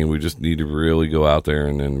funny, and we just need to really go out there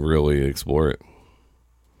and then really explore it.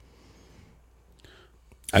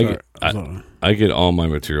 I get all my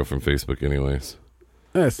material from Facebook anyways.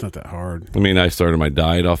 It's not that hard. I mean, I started my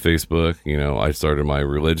diet off Facebook. I started my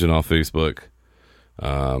religion off Facebook.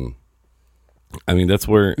 I mean, that's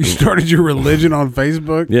where... You started your religion on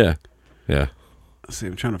Facebook? Yeah. Yeah. Let's see,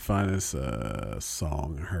 I'm trying to find this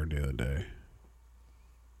song I heard the other day.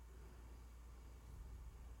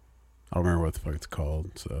 I don't remember what the fuck it's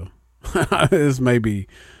called, so this may be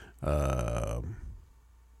fuck,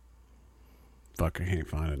 I can't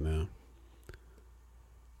find it now.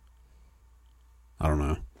 I don't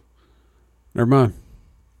know. Never mind.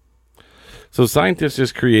 So scientists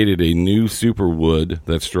just created a new superwood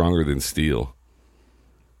that's stronger than steel.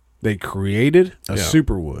 They created a Yeah.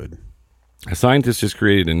 superwood. Scientists just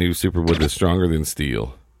created a new superwood that's stronger than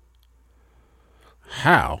steel.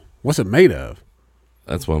 How? What's it made of?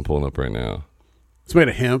 That's what I'm pulling up right now. It's made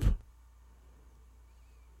of hemp.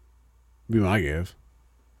 Be my guess.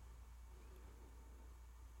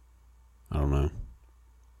 I don't know.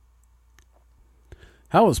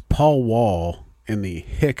 How is Paul Wall in the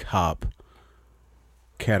hick hop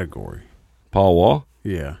category? Paul Wall?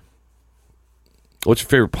 Yeah, What's your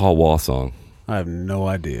favorite Paul Wall song? I have no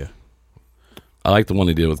idea. I like the one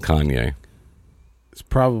he did with Kanye. It's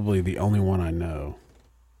probably the only one I know.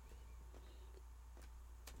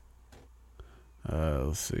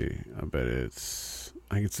 Let's see. I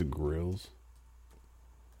think it's the Grills.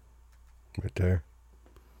 Right there.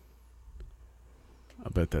 I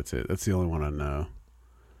bet that's it. That's the only one I know.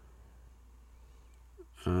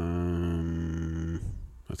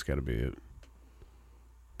 That's got to be it.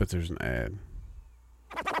 Bet there's an ad.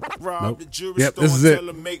 Nope. Yep, this is it.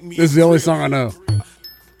 This is the only song I know.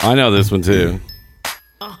 I know this one too.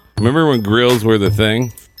 Remember when grills were the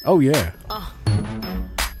thing? Oh yeah.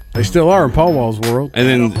 They still are in Paul Wall's world.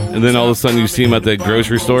 And then all of a sudden you see him at that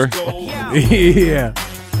grocery store? Yeah.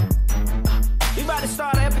 We about to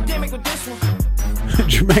start an epidemic with this one.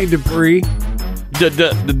 Jermaine Dupri.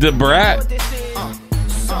 The brat?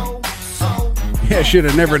 Yeah, should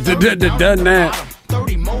have never done that.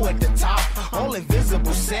 30 more at the top, all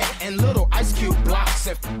invisible set and little ice cube blocks.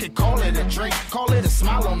 If they call it a drink, call it a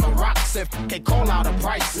smile on the rocks. If they call out a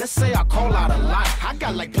price, let's say I call out a lot. I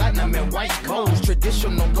got like platinum and white gold,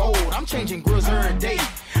 traditional gold. I'm changing grills every day,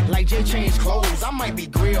 like Jay changed clothes. I might be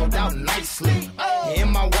grilled out nicely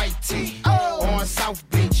in my white tee on South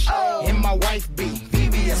Beach. In my wife be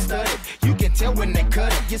VVS studded. You can tell when they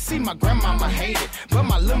cut it. You see, my grandmama hate it, but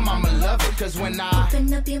my little mama love it. Cause when I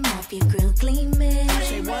open up your mouth, your grill gleaming.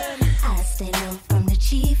 I stay low from the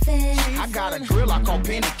chiefin'. I got a grill I call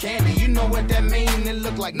penny candy. You know what that mean? It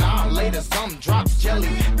look like nah later. Some drops, jelly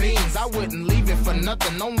beans. I wouldn't leave it for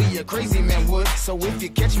nothing. Only a crazy man would. So if you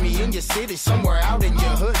catch me in your city, somewhere out in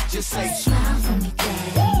your hood, just say Smile for me,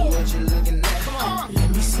 daddy. what you looking at. Come on, Let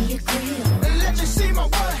me see your grill. and let you see my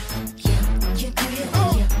what. Yeah, your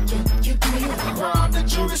grill. Yeah, your grill. Rob the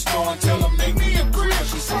jewelry store and tell them make me a grill.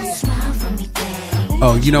 She says, Smile for me, daddy.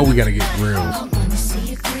 Oh, you know we got to get grills. I wanna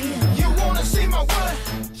see your grill. you wanna see my what?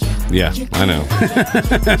 Yeah, I know.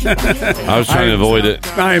 I was trying to avoid it.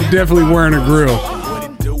 I am definitely wearing a grill. What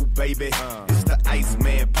it do, baby? It's the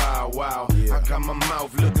Iceman Power Wow. I got my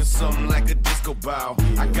mouth looking something like a disco ball.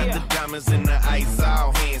 I got the diamonds in the ice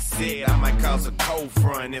all hand said. I might cause a cold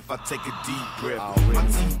front if I take a deep breath. My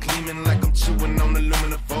teeth gleaming like I'm chewing on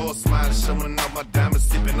aluminum foil. Smile showing off my diamonds,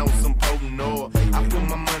 sipping on some potent oil. I put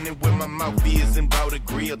my money where my mouth is and bought a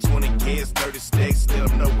grill. 20 kids, 30 stacks, let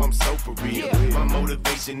them know I'm so for real. My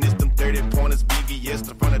motivation is them 30 pointers, BVS,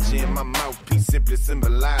 the furniture in my mouthpiece simply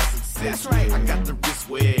symbolize success. I got the wrist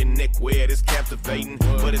wear and neck wear that's captivating,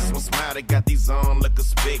 but it's one smile that got these on like a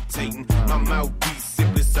spectating. My mouthpiece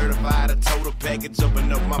simply certified, a total package.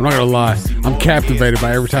 Open up my I'm not gonna lie. I'm captivated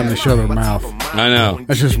by every time they show their mouth. I know.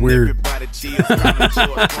 That's just weird.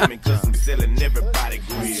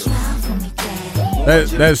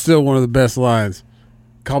 That's still one of the best lines.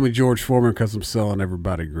 Call me George Foreman because I'm selling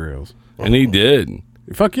everybody grills. And he did.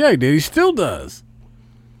 Fuck yeah, he did. He still does.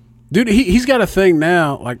 Dude, he's got a thing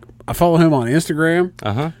now. Like, I follow him on Instagram.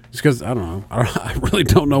 Uh-huh. Just because, I don't know. I really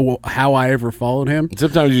don't know how I ever followed him.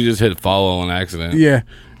 Sometimes you just hit follow on accident. Yeah.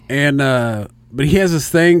 And, but he has this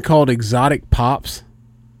thing called Exotic Pops,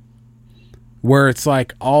 where it's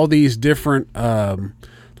like all these different,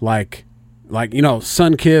 like you know,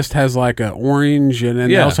 Sunkissed has like a orange, and then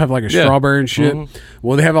they Yeah. also have like a Yeah. strawberry and shit. Mhm.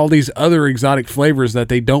 Well, they have all these other exotic flavors that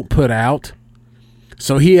they don't put out.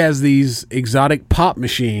 So he has these exotic pop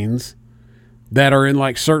machines that are in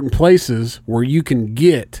like certain places where you can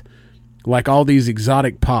get like all these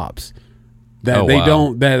exotic pops that Oh, they wow.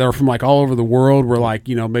 don't, that are from like all over the world, where like,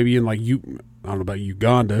 you know, maybe in like I don't know about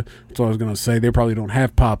Uganda. That's what I was going to say. They probably don't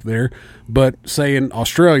have pop there, but say in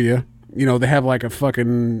Australia, you know, they have like a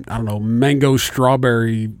fucking, I don't know, mango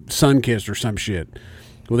strawberry Sunkissed or some shit.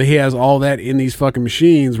 Well, he has all that in these fucking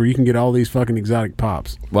machines where you can get all these fucking exotic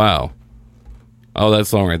pops. Wow. Oh, that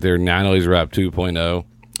song right there, Natalie's Rap 2.0.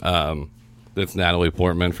 That's Natalie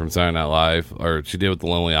Portman from Saturday Night Live, or she did with the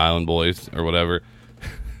Lonely Island Boys or whatever.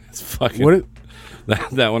 It's fucking What?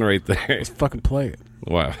 that one right there. Let's fucking play it.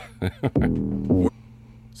 Wow.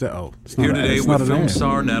 It's not Here a- today it's not with an film ad.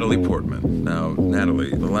 star Natalie Portman. Now, Natalie,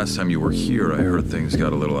 the last time you were here, I heard things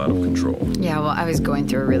got a little out of control. Yeah, well, I was going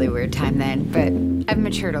through a really weird time then, but I've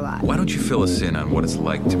matured a lot. Why don't you fill us in on what it's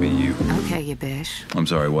like to be you? Okay, you bish. I'm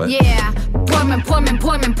sorry, what? Yeah, Portman.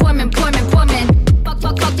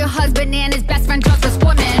 Fuck your husband and his best friend just a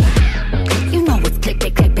woman. You know what's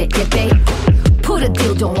clickbait. Put a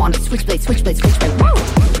dildo on a switchblade. Woo!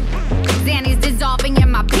 Zanny's dissolving in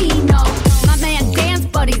my Pinot. My man dance,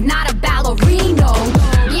 but he's not a ballerino.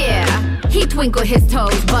 Yeah, he twinkle his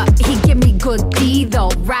toes, but he give me good D though.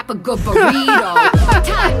 Rap a good burrito.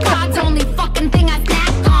 Tide Pod's only fucking thing I snack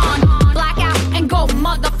on. Blackout and go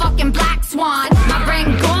motherfucking black swan. My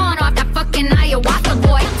brain gone off that fucking ayahuasca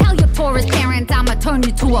boy. Tell your Taurus parents I'ma turn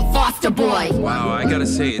you to a foster boy. Wow, I gotta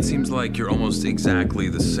say, it seems like you're almost exactly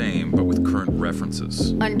the same, but with current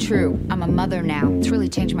references. Untrue. I'm a mother now. It's really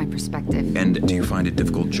changed my perspective. And do you find it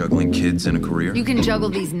difficult juggling kids and a career? You can juggle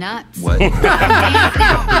these nuts. What? Dance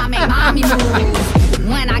now, I make mommy moves.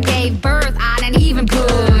 When I gave birth, I didn't even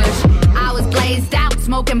push. I was blazed out,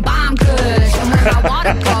 smoking bomb kush. And when my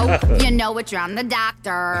water broke, you know it's from the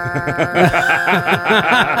doctor.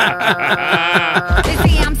 They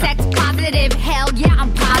say I'm sex positive. Hell yeah,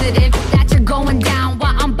 I'm positive that you're going down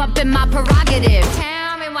while I'm bumping my prerogative.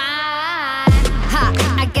 Tell me why.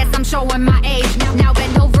 Ha, I guess I'm showing my age. Now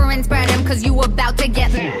bend over and spread them, cause you about to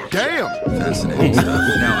get... Damn! Fascinating stuff.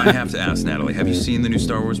 Now, I have to ask, Natalie, have you seen the new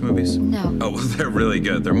Star Wars movies? No. Oh, they're really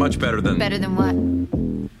good. They're much better than... Better than what?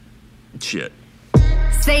 Shit.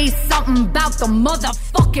 Say something about the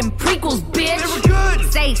motherfucking prequels, bitch. They were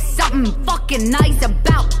good. Say something fucking nice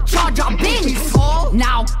about Jar Jar Binks.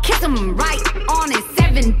 Now kiss him right on his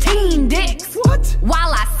 17 dicks. What?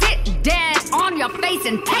 While I sit dead on your face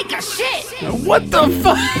and take a shit. What the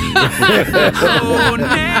fuck? Oh,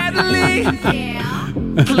 Natalie.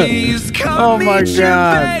 Yeah. Please come Oh my meet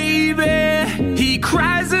God. your baby. He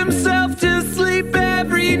cries himself to sleep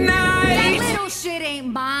every That night. little shit ain't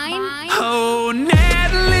mine. Oh,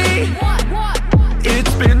 Natalie. What?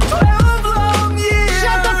 It's been 12 long years.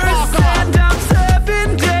 Shut the fuck up. And I'm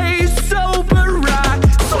 7 days sober. I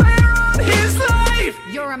swear on his life.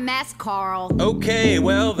 You're a mess, Carl. Okay,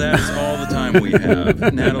 well, that's all the time we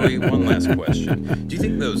have. Natalie, one last question. Do you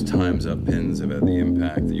think those Time's Up pins have had the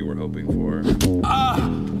impact that you were hoping for?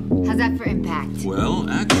 How's that for impact? Well,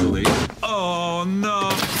 actually... Oh,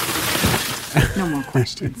 no. No more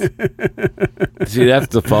questions. See, that's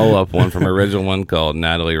the follow-up one from original one called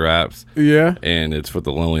Natalie Raps. Yeah. And it's with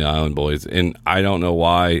the Lonely Island Boys. And I don't know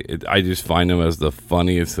why. I just find them as the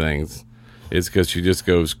funniest things. It's because she just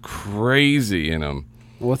goes crazy in them.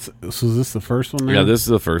 So is this the first one now? Yeah, this is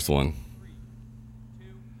the first one.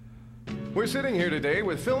 We're sitting here today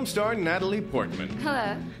with film star Natalie Portman.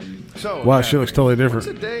 Hello. So, Wow, she looks totally different.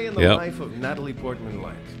 What's a day in the Yep. life of Natalie Portman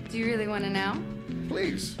like? Do you really want to know?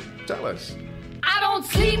 Please, tell us. I don't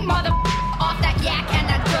sleep, mother off that yak and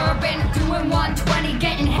that Durban. Doing 120,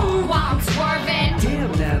 getting hit while I'm swerving.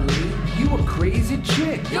 Damn, Natalie. You a crazy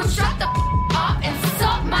chick. You shut the up and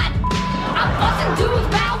suck my I'm busting dudes'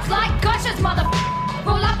 mouths like gushers, mother.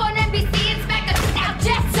 Roll up on NBC and smack the out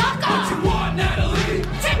Jeff Zucker. What you want, Natalie?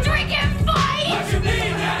 To drink and fight. What's your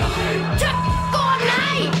name, Natalie? To all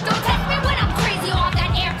night. Don't test me when I'm crazy off that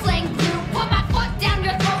airplane blue. Put my foot down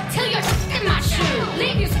your throat till you're in my shoe.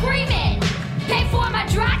 Leave you screaming. Pay for my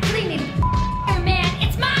dry cleaning. Man,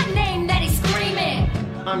 it's my name that he's screaming.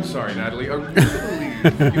 I'm sorry, Natalie. Are you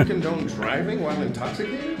believe you condone driving while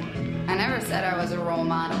intoxicated? I never said I was a role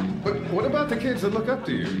model. But what about the kids that look up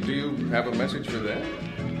to you? Do you have a message for them?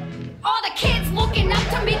 All the kids looking up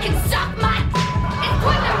to me can suck my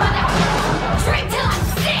equipment, mother. Drink till I'm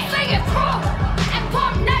sick, lay your throat, and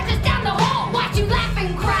pump nudges down the hall. Watch you laugh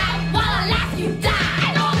and cry while I laugh you die.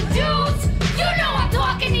 And all the dudes, you know I'm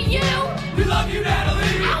talking to you. We love you,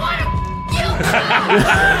 Natalie. I wanna you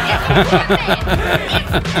too.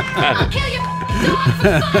 I'll kill your dog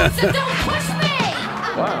for fun, so don't push me.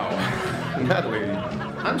 Wow. Natalie,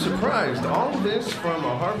 I'm surprised. All this from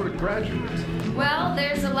a Harvard graduate. Well,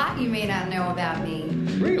 there's a lot you may not know about me.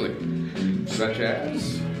 Really? Such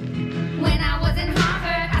as? When I was in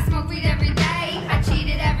Harvard, I smoked weed every day. I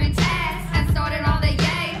cheated every test and snorted all the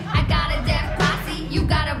yay. I got a deaf posse, you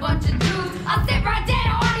got a bunch of dudes. I'll sit right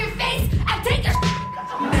there on your face and take your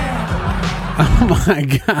Oh my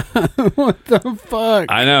God. What the fuck?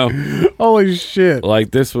 I know. Holy shit.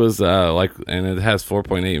 Like, this was, and it has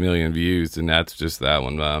 4.8 million views, and that's just that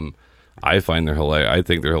one. I find they're hilarious. I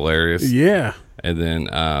think they're hilarious. Yeah. And then,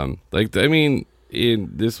 that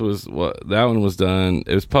one was done.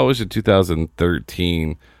 It was published in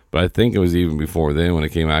 2013, but I think it was even before then when it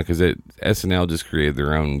came out because SNL just created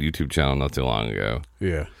their own YouTube channel not too long ago.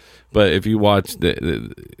 Yeah. But if you watch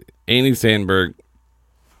the Andy Samberg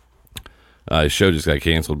show just got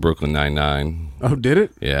canceled, Brooklyn Nine-Nine. Oh, did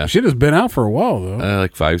it? Yeah. Shit has been out for a while, though.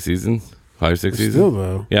 Like 5 seasons. 5, 6 seasons. Still,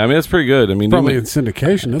 though. Yeah, I mean, that's pretty good. I mean, probably in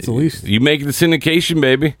syndication. That's the least. You make the syndication,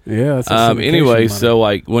 baby. Yeah, that's syndication anyway, money. so,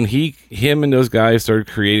 like, when him and those guys started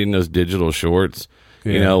creating those digital shorts,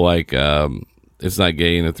 you know, like, It's Not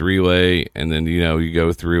Gay in a 3-way, and then, you know, you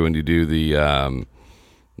go through and you do the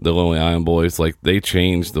Lonely Island Boys. Like, they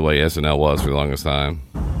changed the way SNL was for the longest time.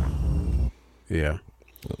 Yeah.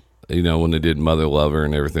 You know, when they did Mother Lover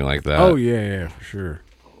and everything like that. Oh, yeah, for sure.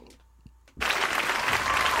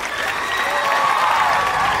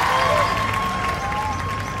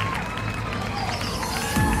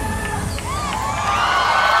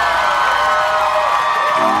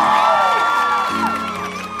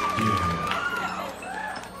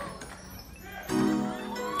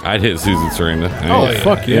 I'd hit Susan Sarandon. Oh,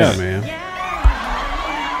 fuck yeah, man.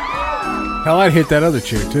 Hell, I'd hit that other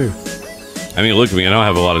chick, too. I mean, look at me. I don't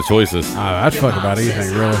have a lot of choices. I'd fuck about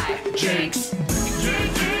anything, really.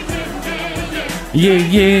 Yeah.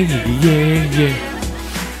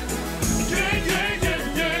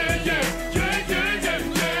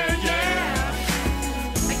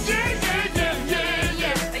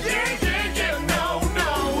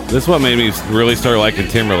 This is what made me really start liking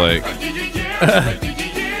Timberlake.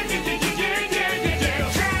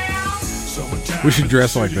 We should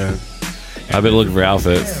dress like that. I've been looking for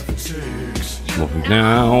outfits.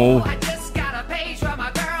 Now,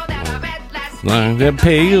 like that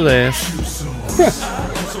pay less.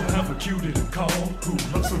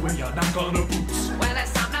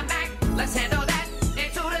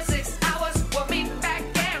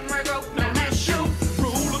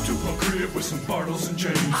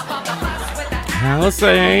 I'll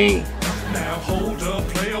say. Now hold up,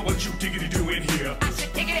 player, what you diggity doing here? I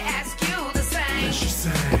should diggity ask you the same. And she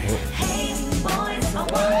said, hey boys, I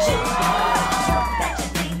want you. Bet you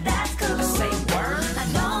think that's cool. The same word. I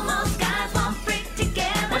know most guys want freak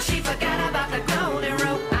together. Well, she forgot about the golden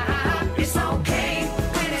rule. It's okay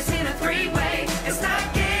when it's in a 3-way. It's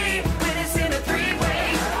not gay when it's in a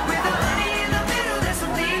 3-way. With a honey in the middle, there's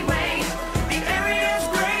some leeway. The area's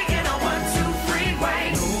gray in a 1, 2,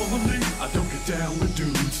 3-way. Normally, I don't get down with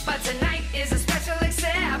dudes. But tonight is a special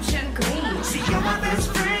exception. Green. See, you're my best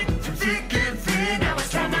friend, thick and thin. Now it's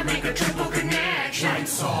time to make a triple connection.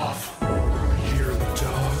 Lights off. Here in the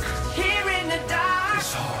dark. Here in the dark.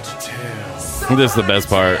 It's hard to tell. This is the best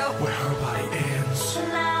part. Where her body ends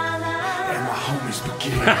and my homies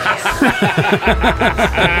begin.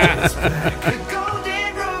 The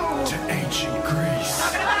golden rule to ancient Greece.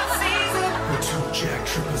 Talking about Caesar. With 2 Jack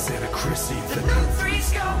Trippers and a Chrissy. The new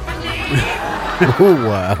 3-scope relief. Oh,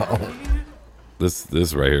 wow.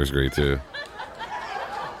 This right here is great too.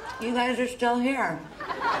 You guys are still here.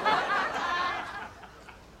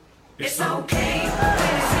 It's okay when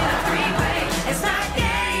it's in a 3-way. It's not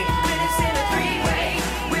gay when it's in a 3-way.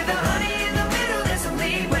 With a honey in the middle, there's some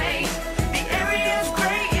leeway. The area's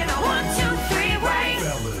gray in a 1, 2, 3-way.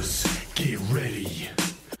 Fellas, get ready.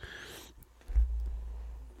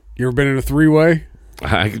 You ever been in a 3-way?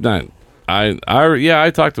 I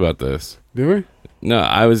talked about this. Did we? No,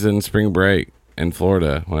 I was in spring break in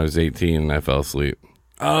Florida when I was 18 and I fell asleep.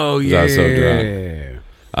 Oh, 'Cause yeah. I was so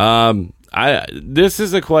drunk. This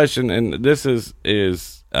is a question, and this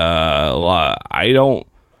is a lot. A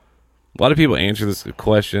lot of people answer this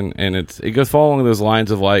question, and it goes along those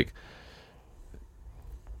lines of like,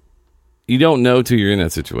 you don't know till you're in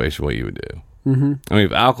that situation what you would do. Mm-hmm. I mean,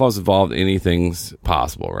 if alcohol's involved, anything's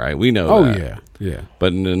possible, right? We know Oh, that. yeah.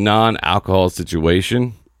 But in a non-alcohol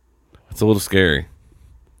situation, it's a little scary.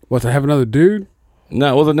 What, to have another dude?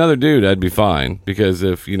 No, with another dude, I'd be fine. Because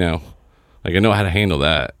if, you know, like I know how to handle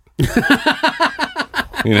that.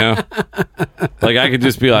 You know? Like I could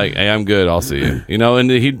just be like, hey, I'm good, I'll see you. You know, and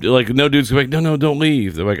he like no dude's gonna be like, no, don't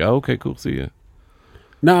leave. They're like, oh, okay, cool, see you.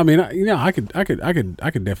 No, I mean, I could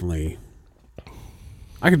definitely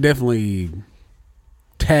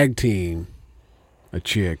tag team a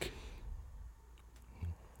chick.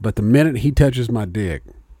 But the minute he touches my dick,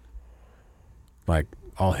 like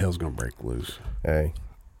all hell's gonna break loose. Hey,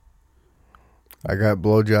 I got a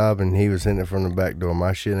blowjob and he was hitting it from the back door.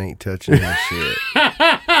 My shit ain't touching that shit.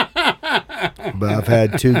 But I've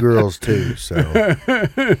had 2 girls too, so.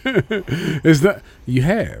 Is that you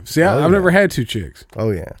have? See, I've never had 2 chicks. Oh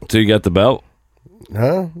yeah. So you got the belt?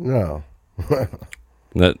 Huh? No.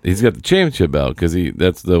 That he's got the championship belt because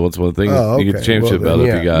that's one thing. Oh, You get the okay. championship Well, belt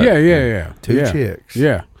then, if you got. Yeah. Two chicks.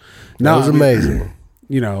 Yeah. That was amazing.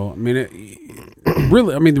 You know, I mean,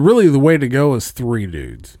 really, the way to go is 3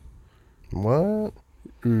 dudes. What?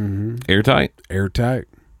 Mm-hmm. Airtight.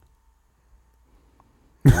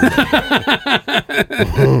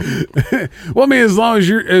 Well, I mean, as long as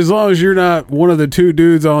you're not one of the 2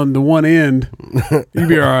 dudes on the one end, you'd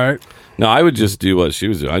be all right. No, I would just do what she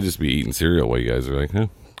was doing. I'd just be eating cereal while you guys are like, huh?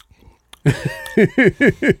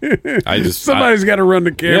 Somebody's got to run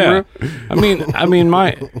the camera. Yeah. I mean,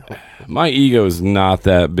 my ego is not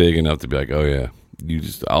that big enough to be like, oh yeah,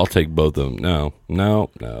 I'll take both of them.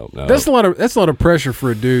 No. That's a lot of pressure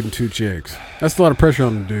for a dude and 2 chicks. That's a lot of pressure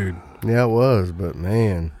on the dude. Yeah, it was, but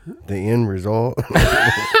man, the end result.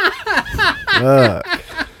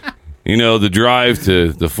 You know, the drive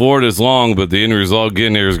to the Florida is long, but the end result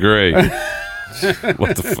getting there is great.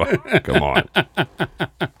 What the fuck? Come on.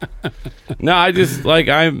 No,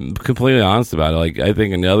 I'm completely honest about it. Like, I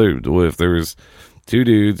think if there was 2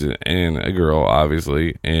 dudes and a girl,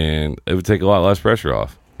 obviously, and it would take a lot less pressure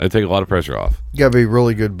off. It'd take a lot of pressure off. You gotta be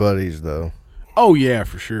really good buddies, though. Oh yeah,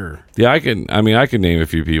 for sure. Yeah, I can name a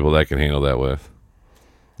few people that can handle that with.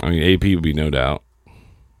 I mean, AP would be no doubt.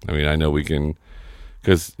 I mean, I know we can,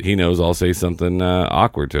 because he knows I'll say something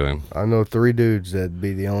awkward to him. I know 3 dudes that'd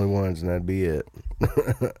be the only ones, and that'd be it.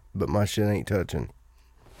 But my shit ain't touching.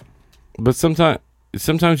 But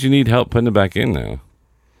sometimes you need help putting it back in, though.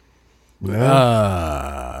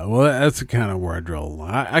 Well, that's kind of where I draw the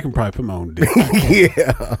line. I can probably put my own dick.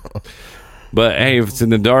 Yeah. But hey, if it's in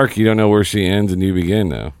the dark, you don't know where she ends and you begin,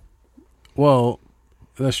 though. Well,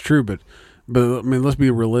 that's true, but I mean, let's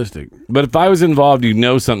be realistic. But if I was involved, you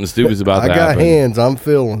know something stupid's about to happen. I got hands. I'm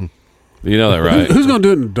feeling. You know that, right? Who's going to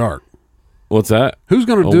do it in the dark? What's that? Who's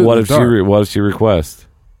going to do it in the dark? What if she requests?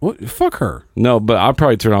 What? Fuck her. No, but I'll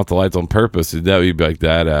probably turn off the lights on purpose. That would be like,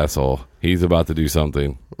 that asshole. He's about to do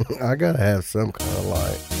something. I got to have some kind of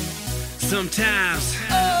light. Sometimes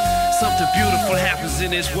something beautiful happens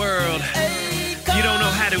in this world. You don't know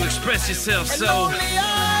how to express yourself, so you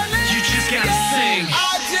just gotta sing.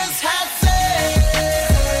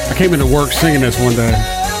 I came into work singing this one day.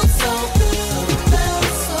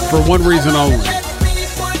 For one reason only.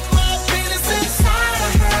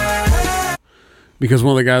 Because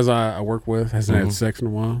one of the guys I work with hasn't had sex in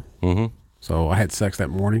a while. Mm-hmm. So I had sex that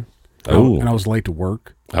morning. Oh. And I was late to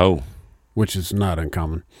work. Oh. Which is not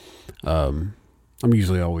uncommon. I'm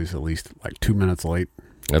usually always at least like 2 minutes late.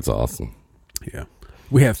 That's awesome. Yeah.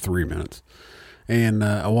 We have 3 minutes. And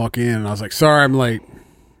I walk in and I was like, sorry, I'm late.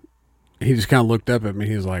 He just kind of looked up at me.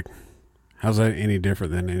 He was like, how's that any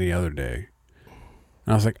different than any other day?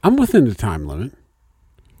 And I was like, I'm within the time limit.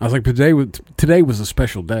 I was like, today was a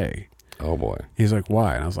special day. Oh, boy. He's like,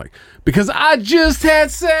 why? And I was like, because I just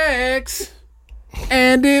had sex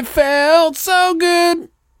and it felt so good.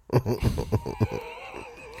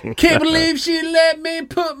 Can't believe she let me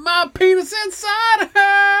put my penis inside of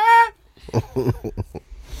her.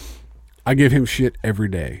 I give him shit every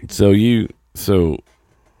day. So you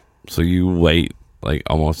wait like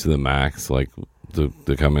almost to the max, like to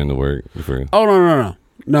come into work before. Oh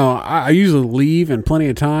no! I usually leave in plenty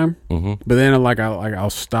of time, but then I'll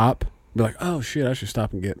stop. Be like, oh shit, I should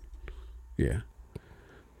stop and get. Yeah.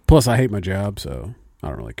 Plus, I hate my job, so I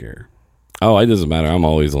don't really care. Oh, it doesn't matter. I'm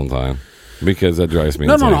always on time because that drives me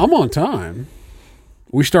insane. No, I'm on time.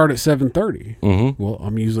 We start at 7:30. Mm-hmm. Well,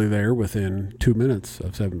 I'm usually there within 2 minutes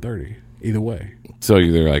of 7:30. Either way. So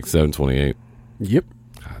you're there like 7:28. Yep.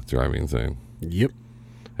 God, it's driving me insane. Yep.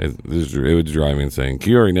 It would drive me insane.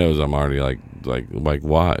 He already knows I'm already like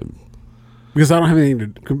why? Because I don't have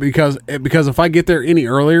anything to. Because if I get there any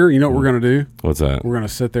earlier, you know what we're gonna do? What's that? We're gonna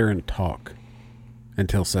sit there and talk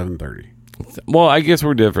until 7:30. Well, I guess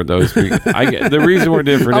we're different though. The reason we're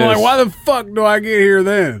different I'm is like, why the fuck do I get here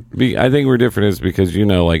then? I think we're different is because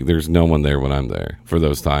like there's no one there when I'm there for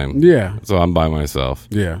those times. Yeah. So I'm by myself.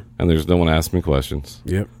 Yeah. And there's no one asking me questions.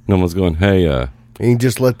 Yep. No one's going, hey, You can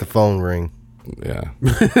just let the phone ring. Yeah.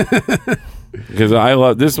 Because I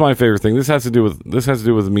love this is my favorite thing. This has to do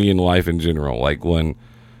with me and life in general. Like when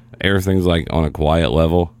everything's like on a quiet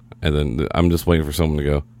level, and then I'm just waiting for someone to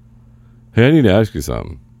go, hey, I need to ask you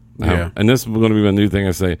something. Yeah. And this is going to be my new thing.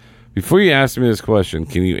 I say, before you ask me this question,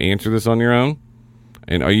 can you answer this on your own?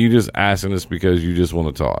 And are you just asking this because you just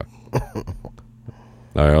want to talk?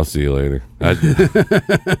 All right, I'll see you later.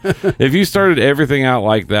 If you started everything out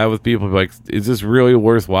like that with people, like, is this really a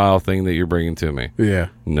worthwhile thing that you're bringing to me? Yeah.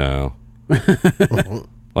 No.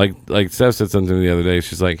 Like Steph said something the other day.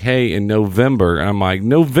 She's like, hey, in November. And I'm like,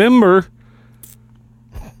 November?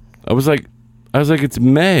 I was like, I was like, it's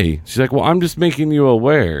May. She's like, well, I'm just making you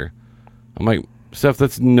aware. I'm like, Steph,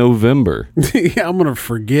 that's November. Yeah, I'm gonna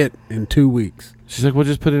forget in 2 weeks. She's like, well,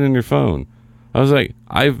 just put it in your phone. I was like,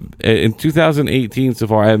 in 2018 so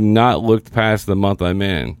far, I have not looked past the month I'm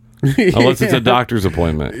in, unless it's a doctor's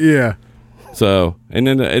appointment. Yeah. So, and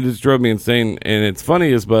then it just drove me insane. And it's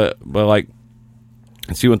funny but like,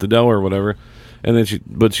 she went to Delaware or whatever, and then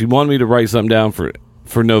she wanted me to write something down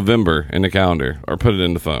for November in the calendar or put it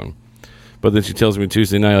in the phone. But then she tells me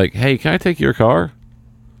Tuesday night, like, hey, can I take your car?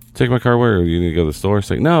 Take my car where? You need to go to the store?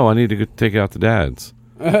 She's like, no, I need to go take it out to Dad's.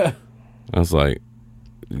 I was like,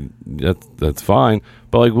 that's fine.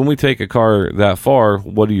 But like, when we take a car that far,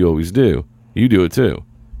 what do you always do? You do it too.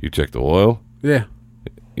 You check the oil. Yeah.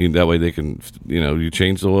 That way they can, you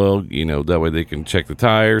change the oil. That way they can check the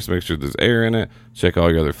tires, make sure there's air in it, check all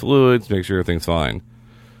your other fluids, make sure everything's fine.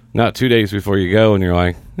 Not 2 days before you go, and you're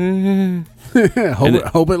like,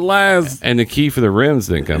 hope it lasts. And the key for the rims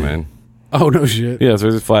didn't come in. Oh, no shit. Yeah, so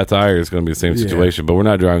there's a flat tire. It's going to be the same situation, but we're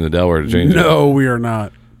not driving to Delaware to change it. No, we are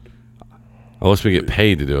not. Unless we get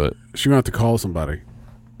paid to do it. She's going to have to call somebody.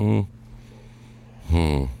 We're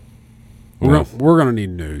going to need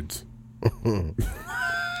nudes.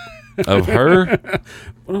 Of her?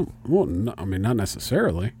 Well, no, I mean, not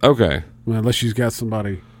necessarily. Okay. Well, unless she's got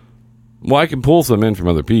somebody. Well, I can pull some in from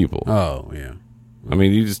other people. Oh, yeah. I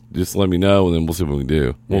mean, you just let me know, and then we'll see what we can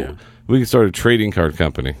do. Well, we can start a trading card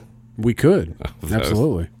company. We could.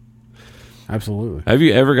 Absolutely. Absolutely. Have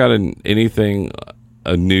you ever gotten anything,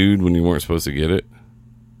 a nude, when you weren't supposed to get it?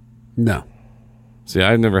 No. See,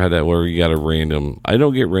 I've never had that where you got I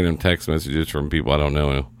don't get random text messages from people I don't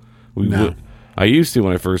know. No. I used to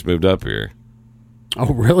when I first moved up here.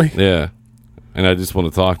 Oh, really? Yeah. And I just want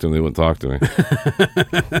to talk to them. They wouldn't talk to me.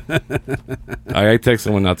 I texted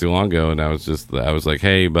someone not too long ago, and I was like,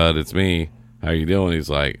 hey, bud, it's me. How you doing? He's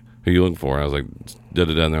like, who you looking for? And I was like,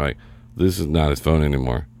 da-da-da. And they're like, this is not his phone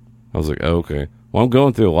anymore. I was like, oh, okay. Well, I'm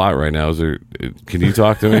going through a lot right now. Can you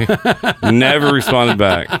talk to me? Never responded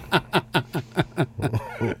back.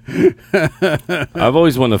 I've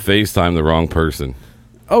always wanted to FaceTime the wrong person.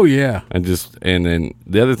 Oh, yeah. And then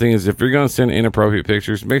the other thing is, if you're going to send inappropriate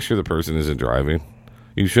pictures, make sure the person isn't driving.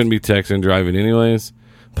 You shouldn't be texting driving anyways.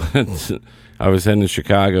 But I was heading to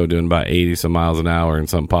Chicago doing about 80 some miles an hour, and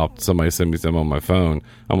somebody sent me some on my phone.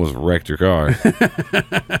 I almost wrecked your car.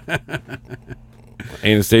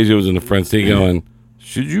 Anastasia was in the front seat going,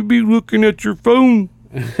 should you be looking at your phone?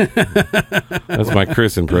 That's my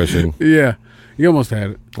Chris impression. Yeah. You almost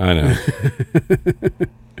had it. I know.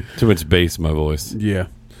 Too much bass in my voice. Yeah.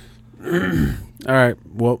 All right.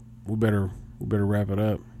 Well, we better wrap it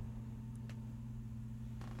up.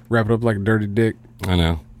 Wrap it up like a dirty dick. I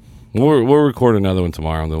know. We'll record another one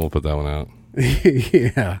tomorrow, and then we'll put that one out.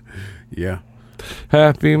 Yeah. Yeah.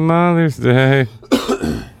 Happy Mother's Day.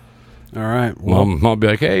 All right. Well, Mom will be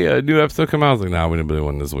like, hey, a new episode come out. I was like, nah, we didn't do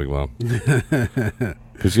one this week, Mom.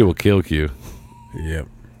 Because she will kill Q. Yep.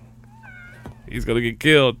 He's going to get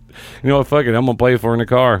killed. You know what? Fuck it. I'm going to play for her in the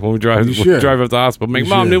car when we drive up to the hospital. Make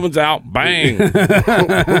Mom, new one's out. Bang. No.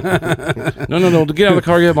 Get out of the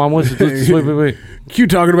car yet, Mom. Wait. Q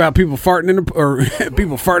talking about people farting or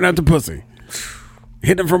people farting out the pussy.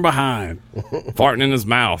 Hitting them from behind. Farting in his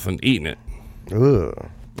mouth and eating it. Ugh.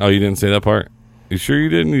 Oh, you didn't say that part? You sure you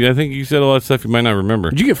didn't? I think you said a lot of stuff you might not remember.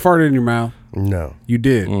 Did you get farted in your mouth? No. You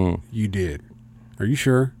did. You did. Are you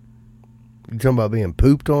sure? You talking about being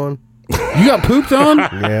pooped on? You got pooped on?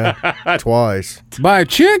 Yeah. Twice. By a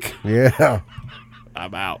chick? Yeah.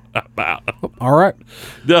 I'm out. All right.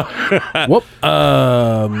 No. Whoop.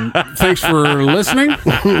 Thanks for listening.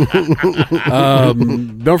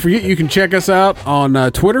 Don't forget, you can check us out on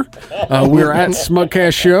Twitter. We're at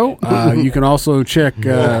Smugcast Show. You can also check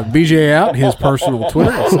BJ out, his personal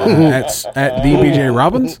Twitter. It's at the BJ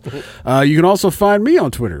Robbins. You can also find me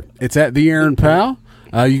on Twitter. It's at the Aaron Powell.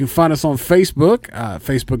 You can find us on Facebook,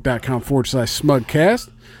 facebook.com/Smugcast.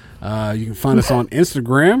 You can find us on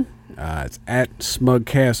Instagram. It's at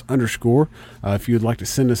smugcast_. If you'd like to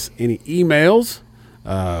send us any emails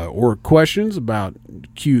or questions about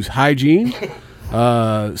Q's hygiene,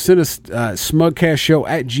 send us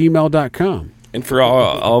smugcastshow@gmail.com. And for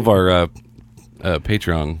all of our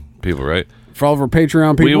Patreon people, right? For all of our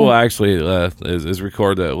Patreon people, we will actually is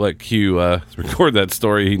record that. Let Q record that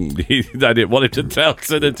story. I didn't want him to tell.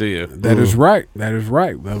 Send it to you. That is right.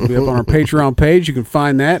 That'll be up on our Patreon page. You can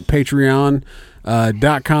find that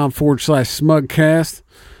patreon.com/smugcast.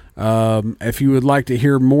 If you would like to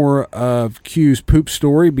hear more of Q's poop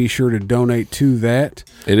story, be sure to donate to that.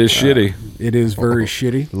 It is shitty. It is very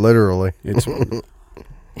shitty. Literally. It's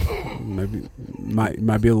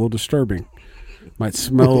might be a little disturbing. Might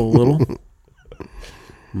smell a little.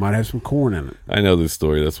 Might have some corn in it. I know this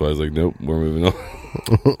story. That's why I was like, nope, we're moving on.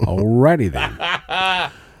 Alrighty then.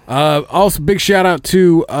 Also, big shout out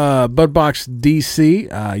to Budbox DC.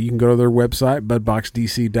 You can go to their website,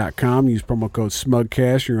 budboxdc.com. Use promo code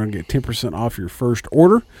SMUGCAST. You're going to get 10% off your first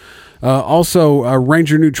order. Also,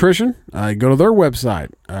 Ranger Nutrition. Go to their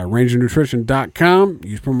website, rangernutrition.com.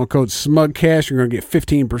 Use promo code SMUGCAST. You're going to get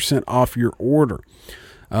 15% off your order.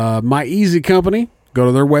 My Easy Company. Go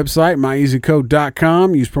to their website,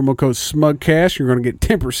 myeasyco.com. Use promo code SMUGCAST. You're going to get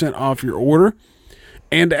 10% off your order.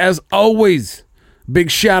 And as always, big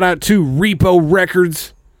shout out to Repo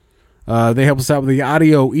Records. They help us out with the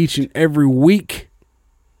audio each and every week.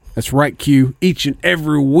 That's right, Q. Each and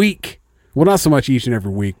every week. Well, not so much each and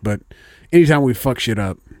every week, but anytime we fuck shit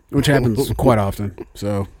up, which happens quite often.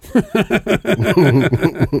 So, but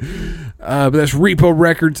that's Repo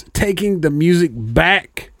Records taking the music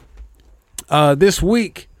back. This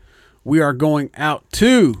week, we are going out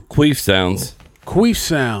to Queef Sounds. Queef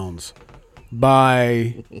Sounds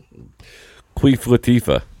by Queef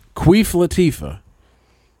Latifah. Queef Latifah.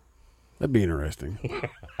 That'd be interesting.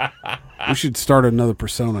 We should start another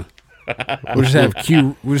persona. We'll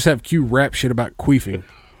just have Q rap shit about queefing.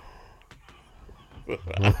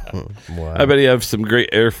 Wow. I bet you have some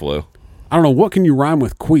great airflow. I don't know, what can you rhyme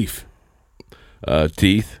with queef?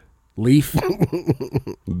 Teeth. Leaf.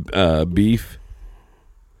 Beef.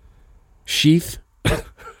 Sheath.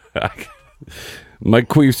 My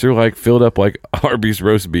queefs are like filled up like Arby's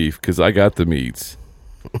roast beef because I got the meats.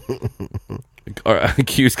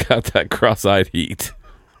 Q's got that cross-eyed heat.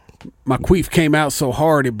 My queef came out so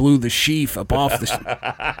hard it blew the sheaf up off the...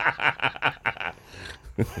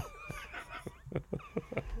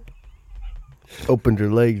 Opened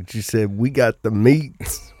her legs. She said, "We got the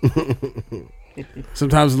meats."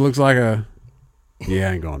 Sometimes it looks like a... Yeah,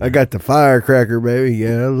 I ain't going there. I got the firecracker, baby.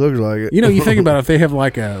 Yeah, it looks like it. You know, you think about it, if they have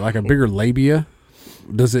like a bigger labia,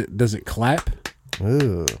 does it clap?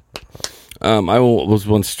 Ooh. I was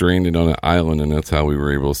once stranded on an island, and that's how we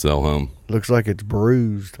were able to sell home. Looks like it's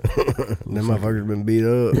bruised. That motherfucker's been beat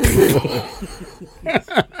up.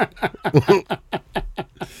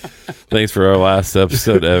 Thanks for our last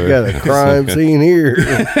episode ever. Got a crime scene here.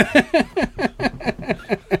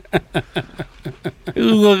 It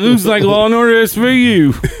looks like Law and Order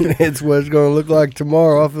SVU. It's what it's going to look like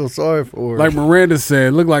tomorrow. I feel sorry for her. Like Miranda said,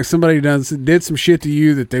 it looked like somebody did some shit to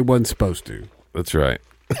you that they wasn't supposed to. That's right.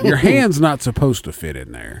 Your hand's not supposed to fit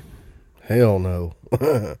in there. Hell no.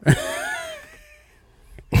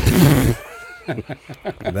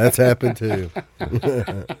 That's happened too.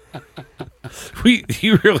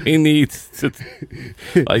 You really need to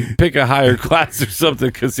like pick a higher class or something,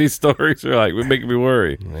 because these stories are like making me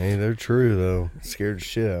worry. Hey, they're true though. It scared the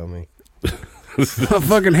shit out of me. My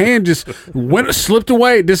fucking hand just slipped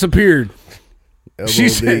away, disappeared. She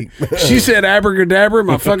said abracadabra,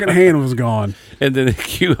 my fucking hand was gone. And then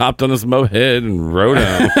Q hopped on his moped and rode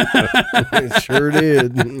out. It sure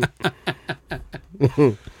did.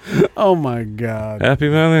 Oh my God. Happy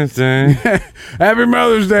Mother's Day. Happy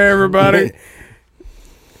Mother's Day, everybody.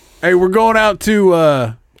 Hey, we're going out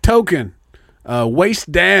to Token,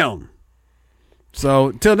 Waist Down.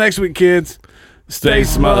 So, till next week, kids, stay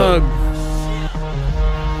smug.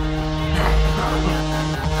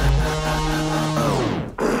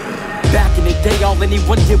 Back in the day, all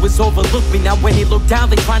anyone did was overlook me. Now when they look down,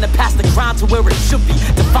 they trying to pass the crown to where it should be.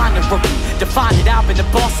 Define a rookie, define it. I've been to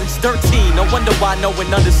Boston's 13. No wonder why no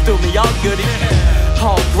one understood me. All goody,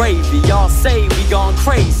 all gravy. Y'all say we gone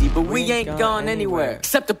crazy, but we ain't gone anywhere.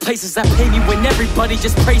 Except the places that pay me when everybody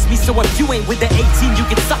just praise me. So if you ain't with the 18, you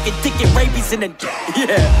can suck a dick and rabies in a...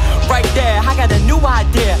 Yeah, right there, I got a new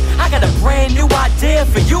idea. I got a brand new idea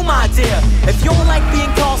for you, my dear. If you don't like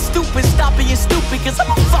being called stupid, stop being stupid, cause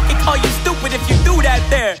I'ma fucking call you stupid if you do that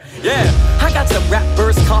there. Yeah, I got some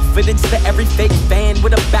rappers' confidence to every fake fan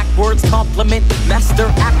with a backwards compliment. Master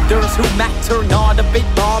actors who matter, not a big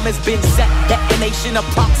bomb has been set. Detonation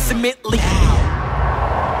approximately.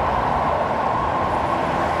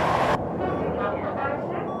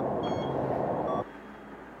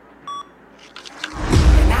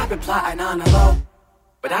 And I've been plotting on the low,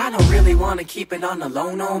 but I don't really want to keep it on the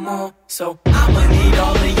low no more. So I'ma need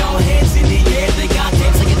all of y'all hands in the air. The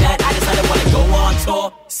goddamn second that I decided I wanna go on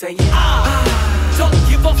tour, saying I don't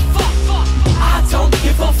give a fuck. I don't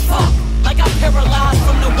give a fuck. Like I'm paralyzed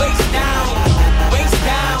from the waist down, waist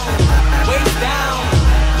down, waist down,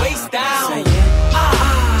 waist down.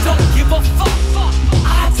 I don't give a fuck.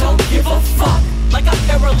 I don't give a fuck. Like I'm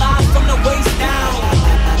paralyzed from the waist down,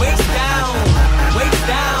 waist down, waist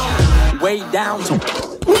down, way down.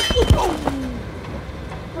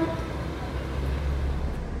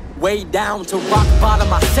 way down to rock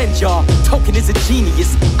bottom. I send y'all. Token is a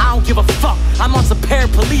genius. I don't give a fuck. I'm on some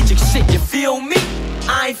paraplegic shit. You feel me?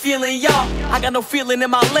 I ain't feeling y'all. I got no feeling in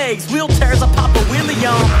my legs. Wheelchairs, I pop a wheelie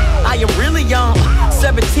on. I am really young.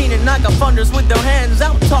 17 and I got funders with their hands.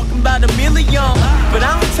 I'm talking about $1 million. But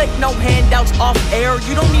I don't take no handouts off air.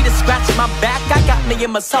 You don't need to scratch my back. I got me a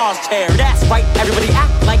massage chair. That's right. Everybody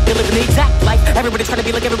act like they live in the exact life. Everybody trying to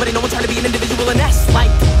be like everybody. No one trying to be an individual, and that's like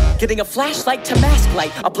getting a flashlight to mask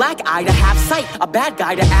light, a black eye to have sight, a bad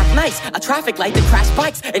guy to act nice, a traffic light to crash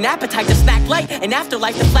bikes, an appetite to snack light, an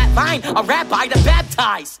afterlife to flat vine, a rabbi to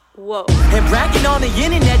baptize. Whoa. And bragging on the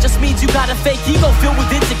internet just means you got a fake ego filled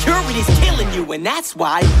with insecurities killing you, and that's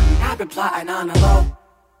why I've been plotting on the low,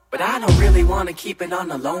 but I don't really want to keep it on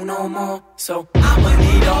the low no more. So I'ma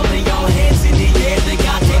need all of your hands in the air. The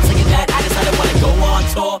goddamn second that I decided wanna go on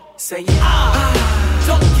tour. Say I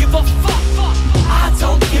don't give a fuck. I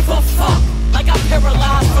don't give a fuck. Like I'm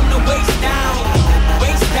paralyzed from the waist down,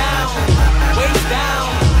 waist down, waist down,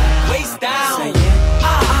 waist down. Say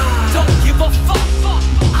I don't give a fuck.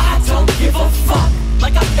 I don't give a fuck.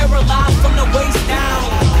 Like I'm paralyzed from the waist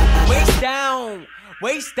down, waist down,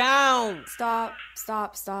 waist down. Stop.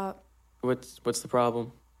 What's the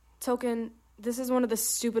problem? Token, this is one of the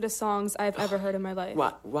stupidest songs I've ever heard in my life.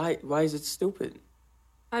 Why is it stupid?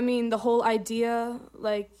 I mean, the whole idea,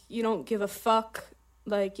 like, you don't give a fuck,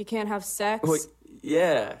 like, you can't have sex. Wait,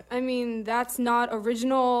 yeah. I mean, that's not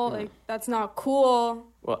original, like, that's not cool.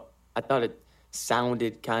 Well, I thought it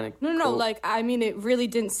sounded kind of No, cool. like, I mean, it really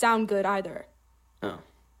didn't sound good either. Oh.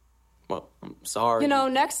 Well, I'm sorry. You know,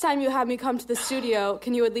 next time you have me come to the studio,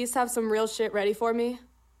 can you at least have some real shit ready for me?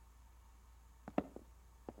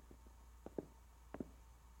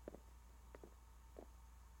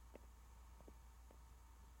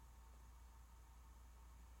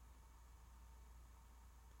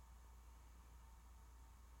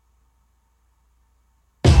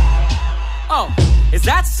 Oh, is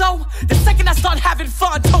that so? The second I start having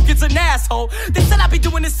fun, Token's an asshole. They said I'd be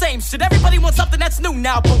doing the same shit. Everybody wants something that's new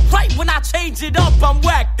now, but right when I change it up, I'm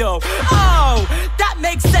whack though. Oh, that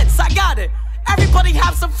makes sense, I got it. Everybody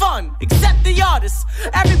have some fun, except the artists.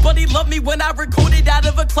 Everybody loved me when I recorded out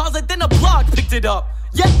of a closet, then a blog picked it up.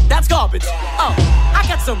 Yeah, that's garbage. Oh, I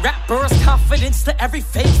got some rap burst confidence to every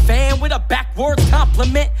fake fan with a backwards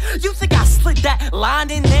compliment. You think I slid that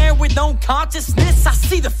line in there with no consciousness? I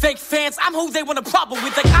see the fake fans, I'm who they want a problem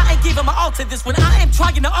with. Like I ain't giving my all to this when I am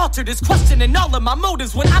trying to alter this, questioning all of my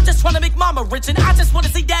motives when I'm just trying to make mama rich and I just want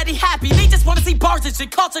to see daddy happy. They just want to see bars and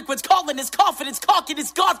shit. Consequence calling his confidence caulking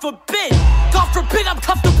is God forbid. God forbid I'm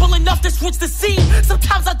comfortable enough to switch the scene.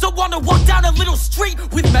 Sometimes I don't want to walk down a little street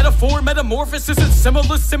with metaphor, metamorphosis, and similes.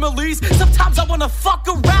 Sometimes I wanna fuck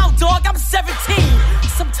around, dog. I'm 17.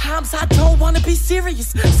 Sometimes I don't wanna be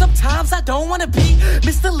serious. Sometimes I don't wanna be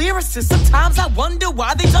Mr. Lyricist. Sometimes I wonder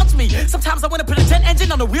why they judge me. Sometimes I wanna put a jet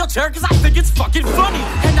engine on a wheelchair cause I think it's fucking funny.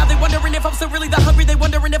 And now they wondering if I'm still really that hungry. They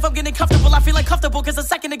wondering if I'm getting comfortable. I feel like comfortable cause a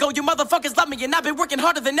second ago you motherfuckers love me. And I've been working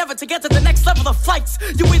harder than ever to get to the next level of flights.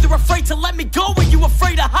 You either afraid to let me go or you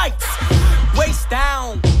afraid of heights. Waist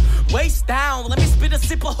down, waist down. Let me spit a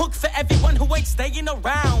simple hook for everyone who ain't staying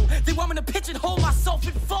around.